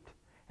Egypt.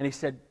 And he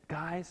said,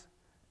 guys,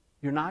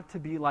 you're not to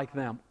be like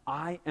them.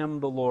 I am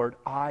the Lord.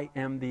 I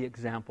am the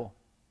example.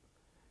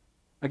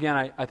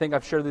 Again, I think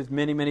I've shared this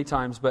many, many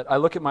times, but I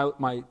look at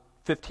my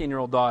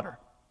 15-year-old daughter,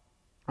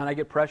 and I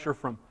get pressure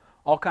from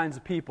all kinds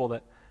of people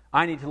that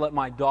I need to let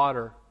my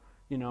daughter,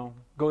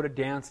 go to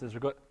dances or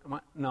go.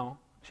 No,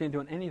 she ain't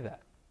doing any of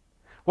that.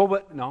 Well,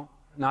 but no,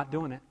 not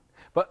doing it.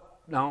 But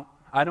no,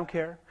 I don't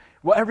care.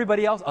 Well,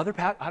 everybody else, I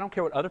don't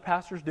care what other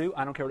pastors do.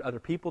 I don't care what other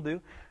people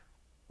do.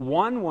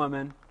 One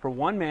woman for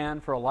one man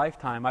for a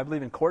lifetime. I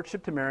believe in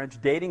courtship to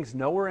marriage. Dating's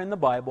nowhere in the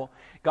Bible.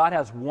 God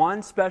has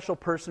one special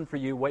person for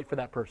you. Wait for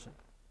that person.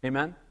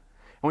 Amen? And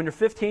when you're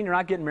 15, you're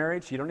not getting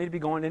married, so you don't need to be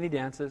going to any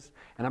dances.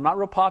 And I'm not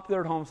real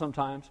popular at home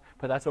sometimes,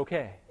 but that's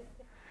okay.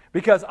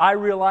 Because I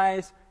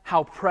realize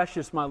how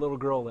precious my little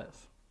girl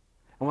is.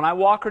 And when I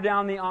walk her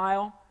down the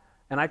aisle,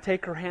 and I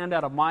take her hand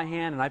out of my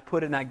hand, and I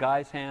put it in that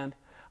guy's hand,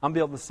 I'm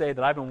able to say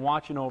that I've been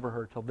watching over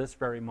her till this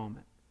very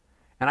moment.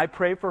 And I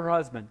pray for her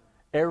husband.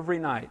 Every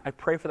night, I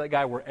pray for that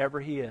guy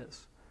wherever he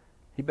is.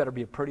 He better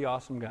be a pretty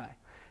awesome guy.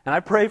 And I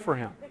pray for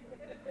him.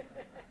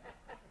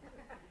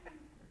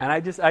 And I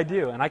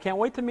do. And I can't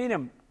wait to meet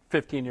him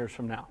 15 years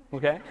from now,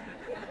 okay?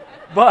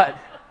 But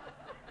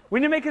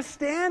we need to make a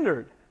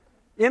standard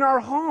in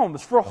our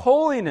homes for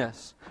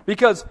holiness.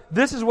 Because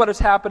this is what is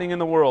happening in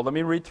the world. Let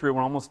me read through.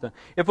 We're almost done.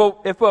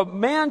 If a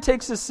man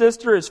takes his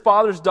sister, his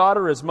father's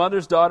daughter, his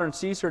mother's daughter, and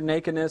sees her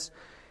nakedness,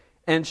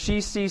 and she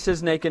sees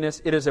his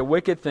nakedness, it is a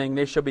wicked thing.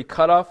 They shall be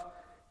cut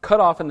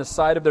off in the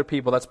sight of their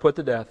people. That's put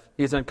to death.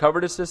 He has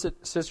uncovered his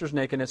sister's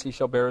nakedness. He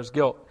shall bear his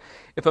guilt.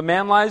 If a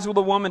man lies with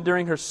a woman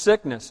during her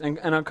sickness and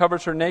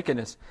uncovers her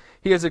nakedness,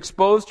 he has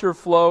exposed her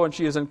flow, and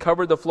she has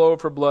uncovered the flow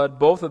of her blood.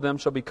 Both of them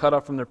shall be cut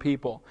off from their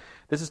people.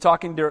 This is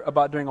talking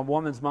about during a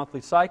woman's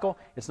monthly cycle.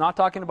 It's not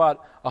talking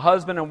about a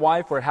husband and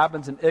wife where it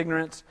happens in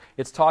ignorance.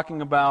 It's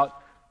talking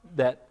about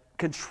that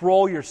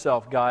control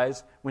yourself,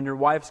 guys, when your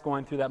wife's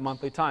going through that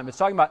monthly time. It's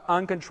talking about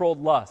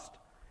uncontrolled lust.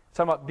 It's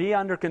talking about be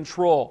under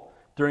control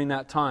during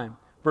that time.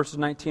 Verses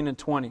 19 and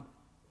 20.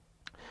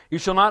 You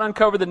shall not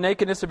uncover the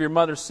nakedness of your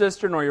mother's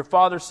sister, nor your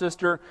father's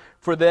sister,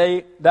 for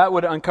that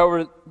would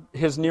uncover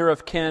his near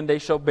of kin. They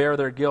shall bear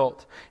their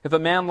guilt. If a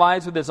man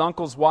lies with his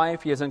uncle's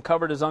wife, he has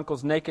uncovered his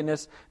uncle's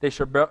nakedness. They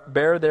shall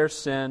bear their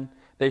sin.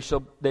 They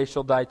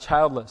shall die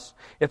childless.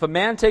 If a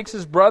man takes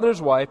his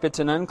brother's wife, it's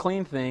an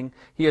unclean thing.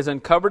 He has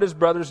uncovered his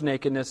brother's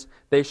nakedness.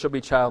 They shall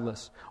be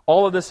childless.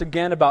 All of this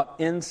again about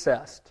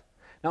incest.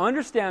 Now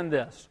understand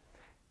this.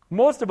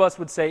 Most of us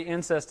would say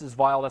incest is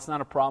vile. That's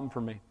not a problem for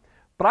me.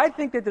 But I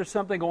think that there's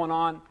something going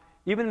on,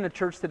 even in the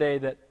church today,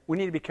 that we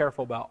need to be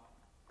careful about.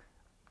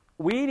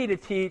 We need to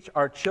teach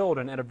our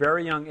children at a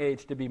very young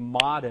age to be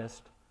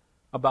modest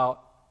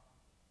about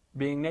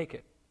being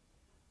naked.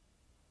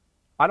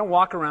 I don't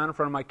walk around in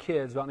front of my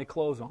kids without any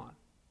clothes on.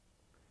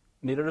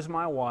 Neither does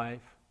my wife.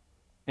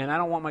 And I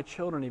don't want my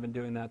children even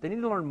doing that. They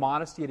need to learn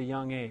modesty at a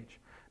young age.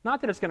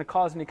 Not that it's going to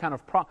cause any kind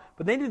of problem,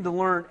 but they need to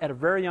learn at a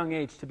very young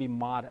age to be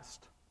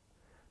modest.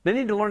 They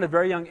need to learn at a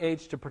very young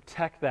age to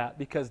protect that,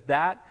 because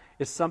that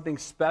is something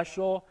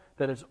special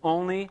that is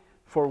only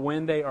for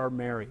when they are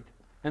married.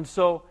 And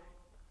so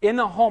in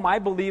the home, I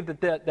believe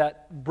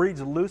that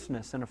breeds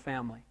looseness in a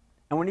family.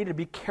 And we need to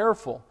be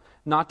careful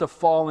not to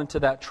fall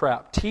into that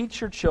trap. Teach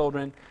your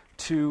children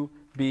to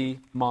be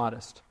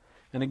modest.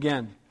 And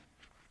again,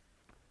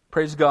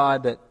 praise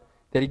God that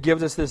He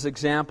gives us this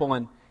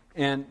example.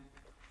 And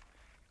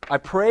I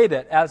pray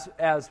that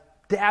as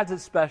dads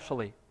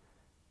especially,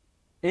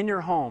 in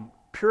your home,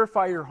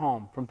 purify your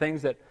home from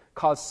things that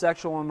cause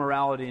sexual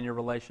immorality in your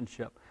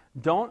relationship.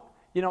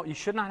 You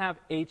should not have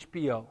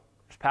HBO.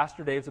 It's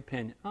Pastor Dave's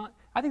opinion.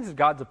 I think this is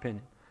God's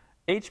opinion.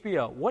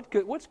 HBO,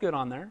 what's good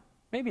on there?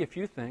 Maybe a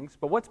few things,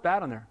 but what's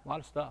bad on there? A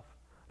lot of stuff.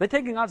 Are they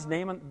taking God's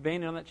name in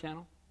vain on that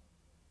channel?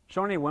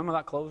 Showing any women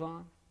without clothes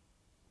on?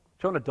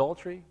 Showing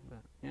adultery?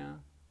 Yeah.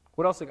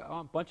 What else?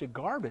 A bunch of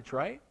garbage,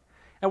 right?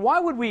 And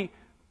why would we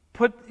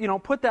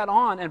put that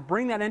on and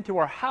bring that into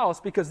our house?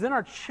 Because then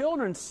our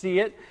children see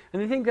it and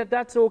they think that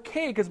that's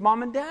okay because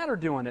mom and dad are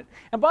doing it.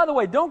 And by the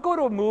way, don't go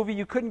to a movie.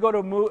 You couldn't go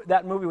to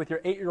that movie with your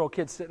 8-year-old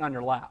kid sitting on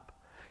your lap.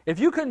 If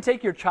you couldn't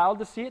take your child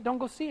to see it, don't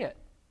go see it.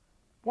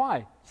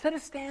 Why? Set a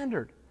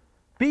standard.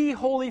 Be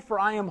holy, for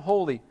I am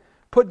holy.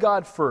 Put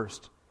God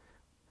first.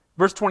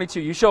 Verse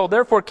 22, you shall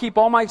therefore keep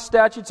all my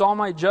statutes, all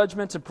my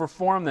judgments, and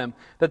perform them,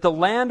 that the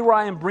land where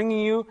I am bringing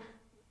you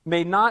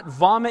may not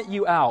vomit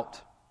you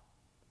out.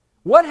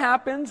 What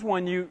happens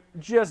when you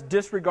just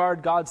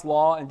disregard God's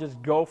law and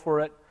just go for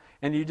it,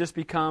 and you just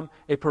become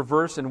a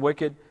perverse and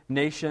wicked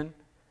nation?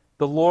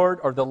 The Lord,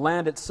 or the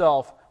land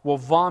itself, will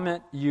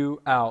vomit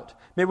you out.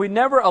 May we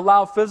never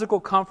allow physical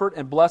comfort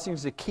and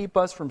blessings to keep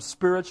us from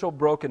spiritual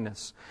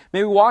brokenness.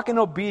 May we walk in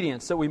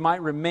obedience that we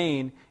might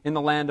remain in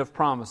the land of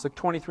promise. Look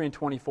 23 and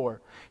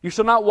 24. You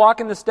shall not walk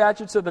in the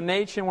statutes of the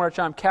nation which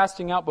I am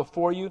casting out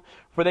before you,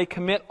 for they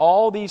commit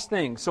all these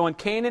things. So in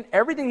Canaan,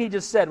 everything he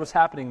just said was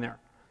happening there.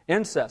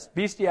 Incest,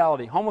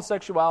 bestiality,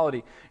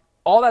 homosexuality,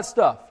 all that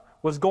stuff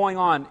was going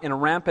on in a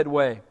rampant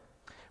way.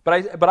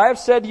 But I have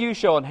said to you,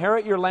 shall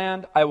inherit your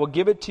land. I will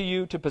give it to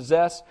you to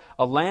possess,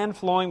 a land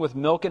flowing with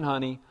milk and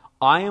honey.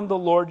 I am the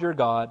Lord your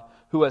God,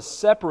 who has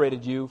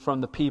separated you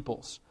from the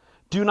peoples.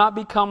 Do not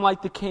become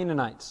like the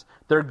Canaanites.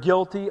 They're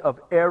guilty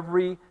of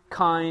every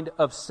kind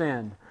of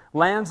sin.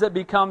 Lands that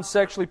become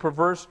sexually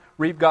perverse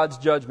reap God's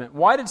judgment.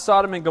 Why did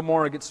Sodom and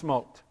Gomorrah get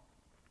smoked?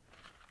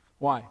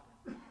 Why?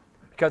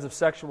 Because of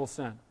sexual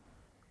sin.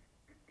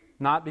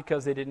 Not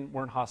because they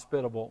weren't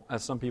hospitable,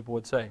 as some people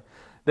would say.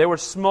 They were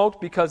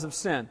smoked because of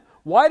sin.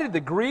 Why did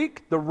the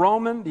Greek, the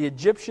Roman, the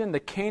Egyptian,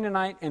 the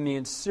Canaanite, and the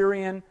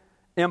Assyrian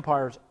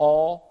empires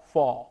all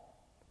fall?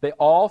 They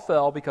all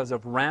fell because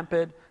of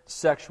rampant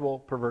sexual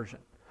perversion.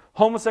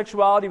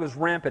 Homosexuality was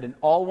rampant in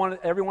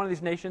every one of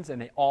these nations,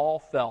 and they all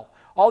fell.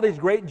 All these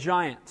great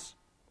giants.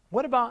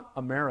 What about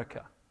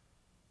America?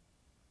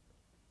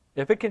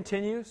 If it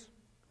continues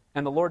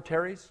and the Lord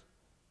tarries,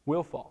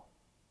 we'll fall.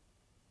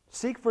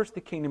 Seek first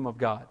the kingdom of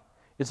God.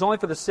 It's only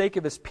for the sake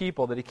of His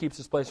people that He keeps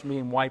this place from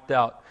being wiped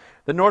out.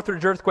 The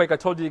Northridge earthquake, I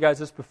told you guys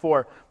this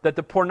before, that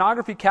the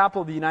pornography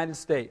capital of the United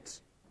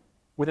States,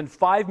 within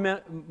 5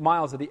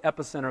 miles of the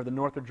epicenter of the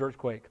Northridge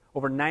earthquake,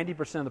 over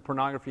 90% of the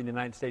pornography in the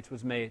United States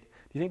was made. Do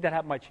you think that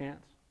happened by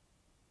chance?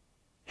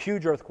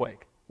 Huge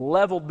earthquake,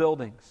 leveled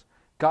buildings,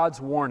 God's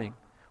warning.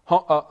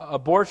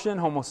 Abortion,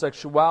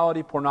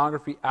 homosexuality,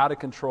 pornography out of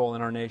control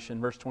in our nation.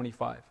 Verse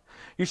 25.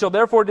 You shall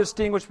therefore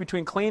distinguish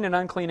between clean and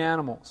unclean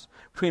animals,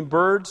 between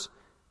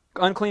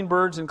unclean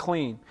birds and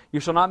clean. You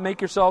shall not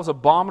make yourselves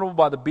abominable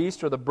by the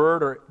beast or the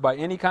bird or by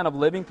any kind of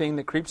living thing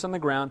that creeps on the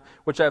ground,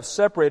 which I have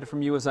separated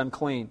from you as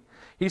unclean.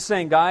 He's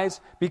saying,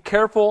 guys, be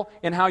careful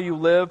in how you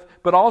live,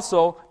 but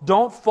also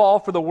don't fall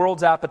for the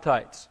world's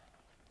appetites.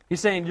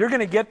 He's saying, you're going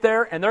to get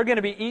there and they're going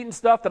to be eating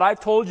stuff that I've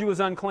told you is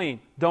unclean.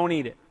 Don't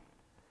eat it.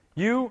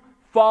 You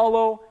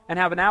follow and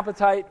have an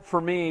appetite for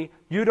me.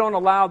 You don't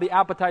allow the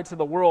appetites of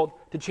the world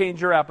to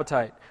change your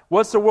appetite.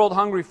 What's the world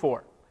hungry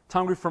for? It's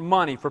hungry for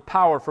money, for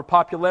power, for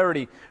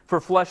popularity, for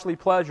fleshly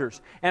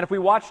pleasures. And if we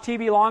watch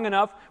TV long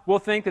enough, we'll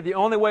think that the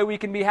only way we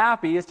can be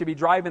happy is to be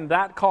driving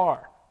that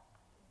car.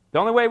 The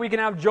only way we can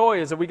have joy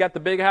is if we got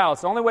the big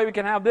house. The only way we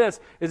can have this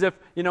is if,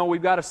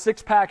 we've got a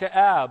six-pack of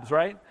abs,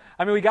 right?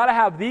 I mean, we got to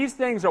have these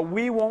things or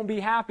we won't be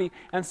happy.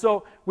 And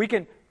so we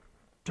can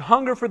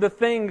hunger for the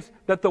things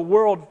that the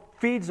world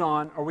feeds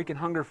on, or we can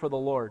hunger for the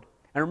Lord.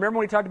 And remember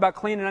when we talked about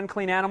clean and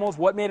unclean animals?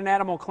 What made an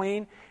animal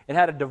clean? It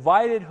had a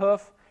divided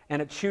hoof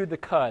and it chewed the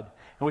cud.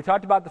 And we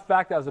talked about the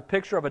fact that it was a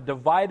picture of a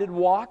divided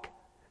walk,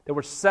 that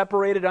we're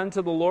separated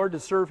unto the Lord to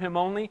serve Him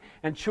only.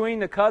 And chewing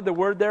the cud, the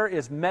word there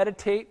is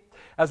meditate.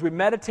 As we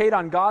meditate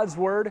on God's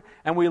Word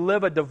and we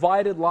live a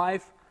divided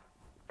life,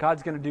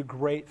 God's going to do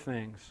great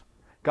things.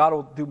 God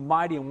will do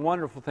mighty and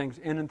wonderful things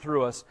in and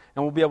through us,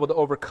 and we'll be able to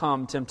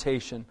overcome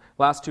temptation.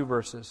 Last two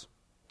verses.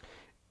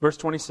 Verse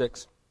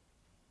 26.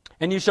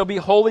 And you shall be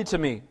holy to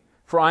me,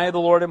 for I, the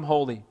Lord, am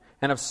holy,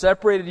 and have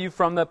separated you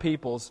from the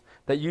peoples,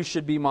 that you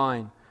should be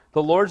mine.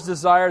 The Lord's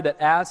desire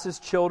that as His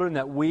children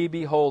that we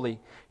be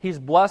holy. He's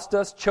blessed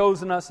us,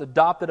 chosen us,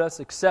 adopted us,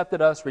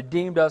 accepted us,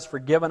 redeemed us,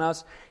 forgiven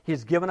us.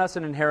 He's given us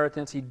an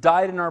inheritance. He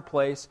died in our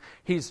place.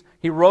 He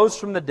rose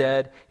from the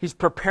dead. He's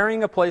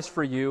preparing a place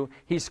for you.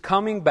 He's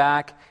coming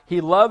back.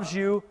 He loves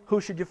you.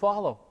 Who should you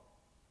follow?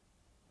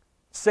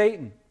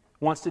 Satan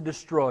wants to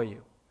destroy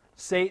you.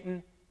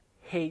 Satan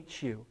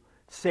hates you.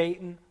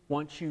 Satan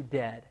wants you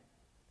dead.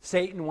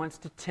 Satan wants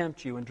to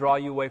tempt you and draw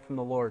you away from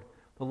the Lord.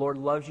 The Lord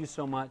loves you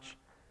so much,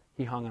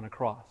 He hung on a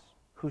cross.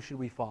 Who should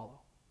we follow?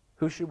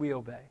 Who should we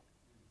obey?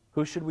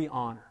 Who should we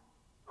honor?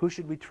 Who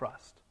should we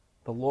trust?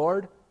 The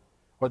Lord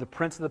or the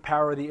prince of the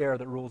power of the air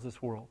that rules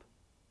this world?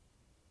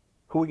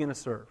 Who are we going to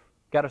serve?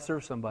 Got to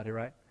serve somebody,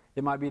 right?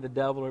 It might be the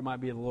devil or it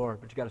might be the Lord,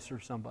 but you got to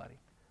serve somebody.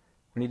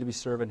 We need to be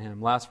serving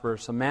Him. Last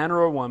verse. A man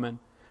or a woman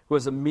who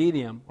is a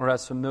medium or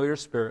has familiar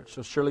spirit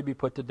shall surely be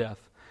put to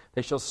death.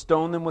 They shall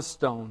stone them with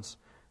stones.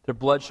 Their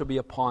blood shall be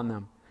upon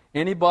them.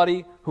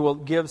 Anybody who will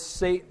give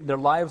their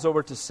lives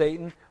over to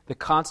Satan, the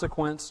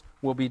consequence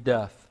will be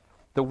death.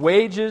 The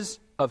wages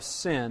of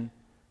sin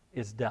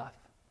is death.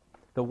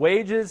 The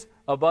wages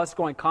of us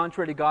going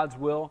contrary to God's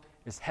will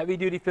is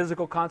heavy-duty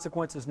physical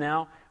consequences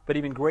now, but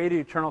even greater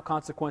eternal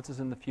consequences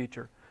in the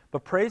future.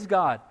 But praise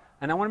God,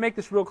 and I want to make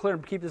this real clear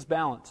and keep this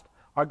balanced.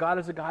 Our God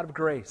is a God of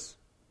grace.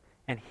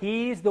 And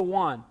He's the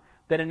one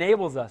that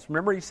enables us.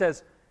 Remember, He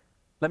says,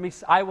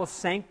 I will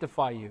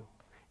sanctify you.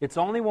 It's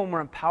only when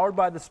we're empowered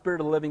by the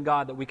Spirit of the living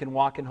God that we can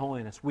walk in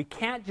holiness. We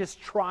can't just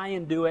try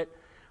and do it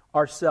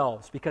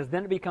ourselves, because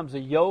then it becomes a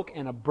yoke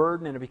and a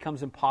burden and it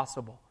becomes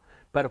impossible.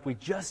 But if we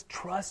just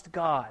trust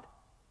God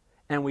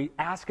and we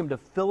ask Him to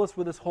fill us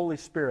with His Holy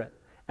Spirit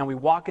and we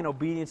walk in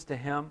obedience to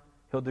Him,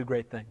 He'll do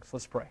great things.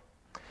 Let's pray.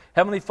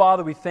 Heavenly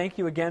Father, we thank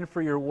You again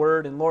for Your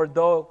Word. And Lord,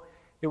 though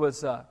it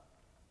was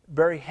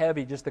very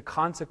heavy, just the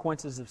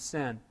consequences of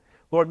sin,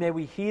 Lord, may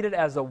we heed it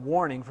as a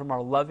warning from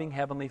our loving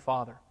Heavenly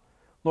Father.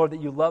 Lord,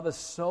 that You love us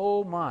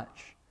so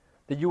much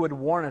that You would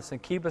warn us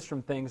and keep us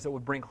from things that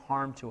would bring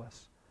harm to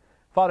us.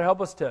 Father,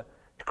 help us to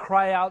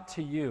cry out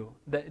to You,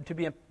 that to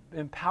be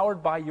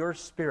empowered by Your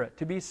Spirit,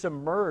 to be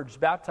submerged,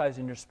 baptized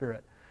in Your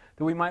Spirit,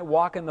 that we might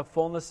walk in the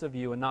fullness of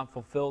You and not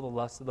fulfill the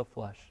lusts of the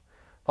flesh.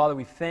 Father,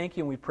 we thank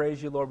You and we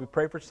praise You, Lord. We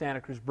pray for Santa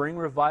Cruz. Bring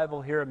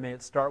revival here, and may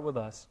it start with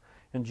us.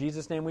 In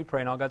Jesus' name we pray,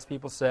 and all God's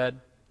people said,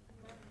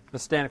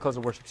 let's stand and close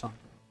the worship song.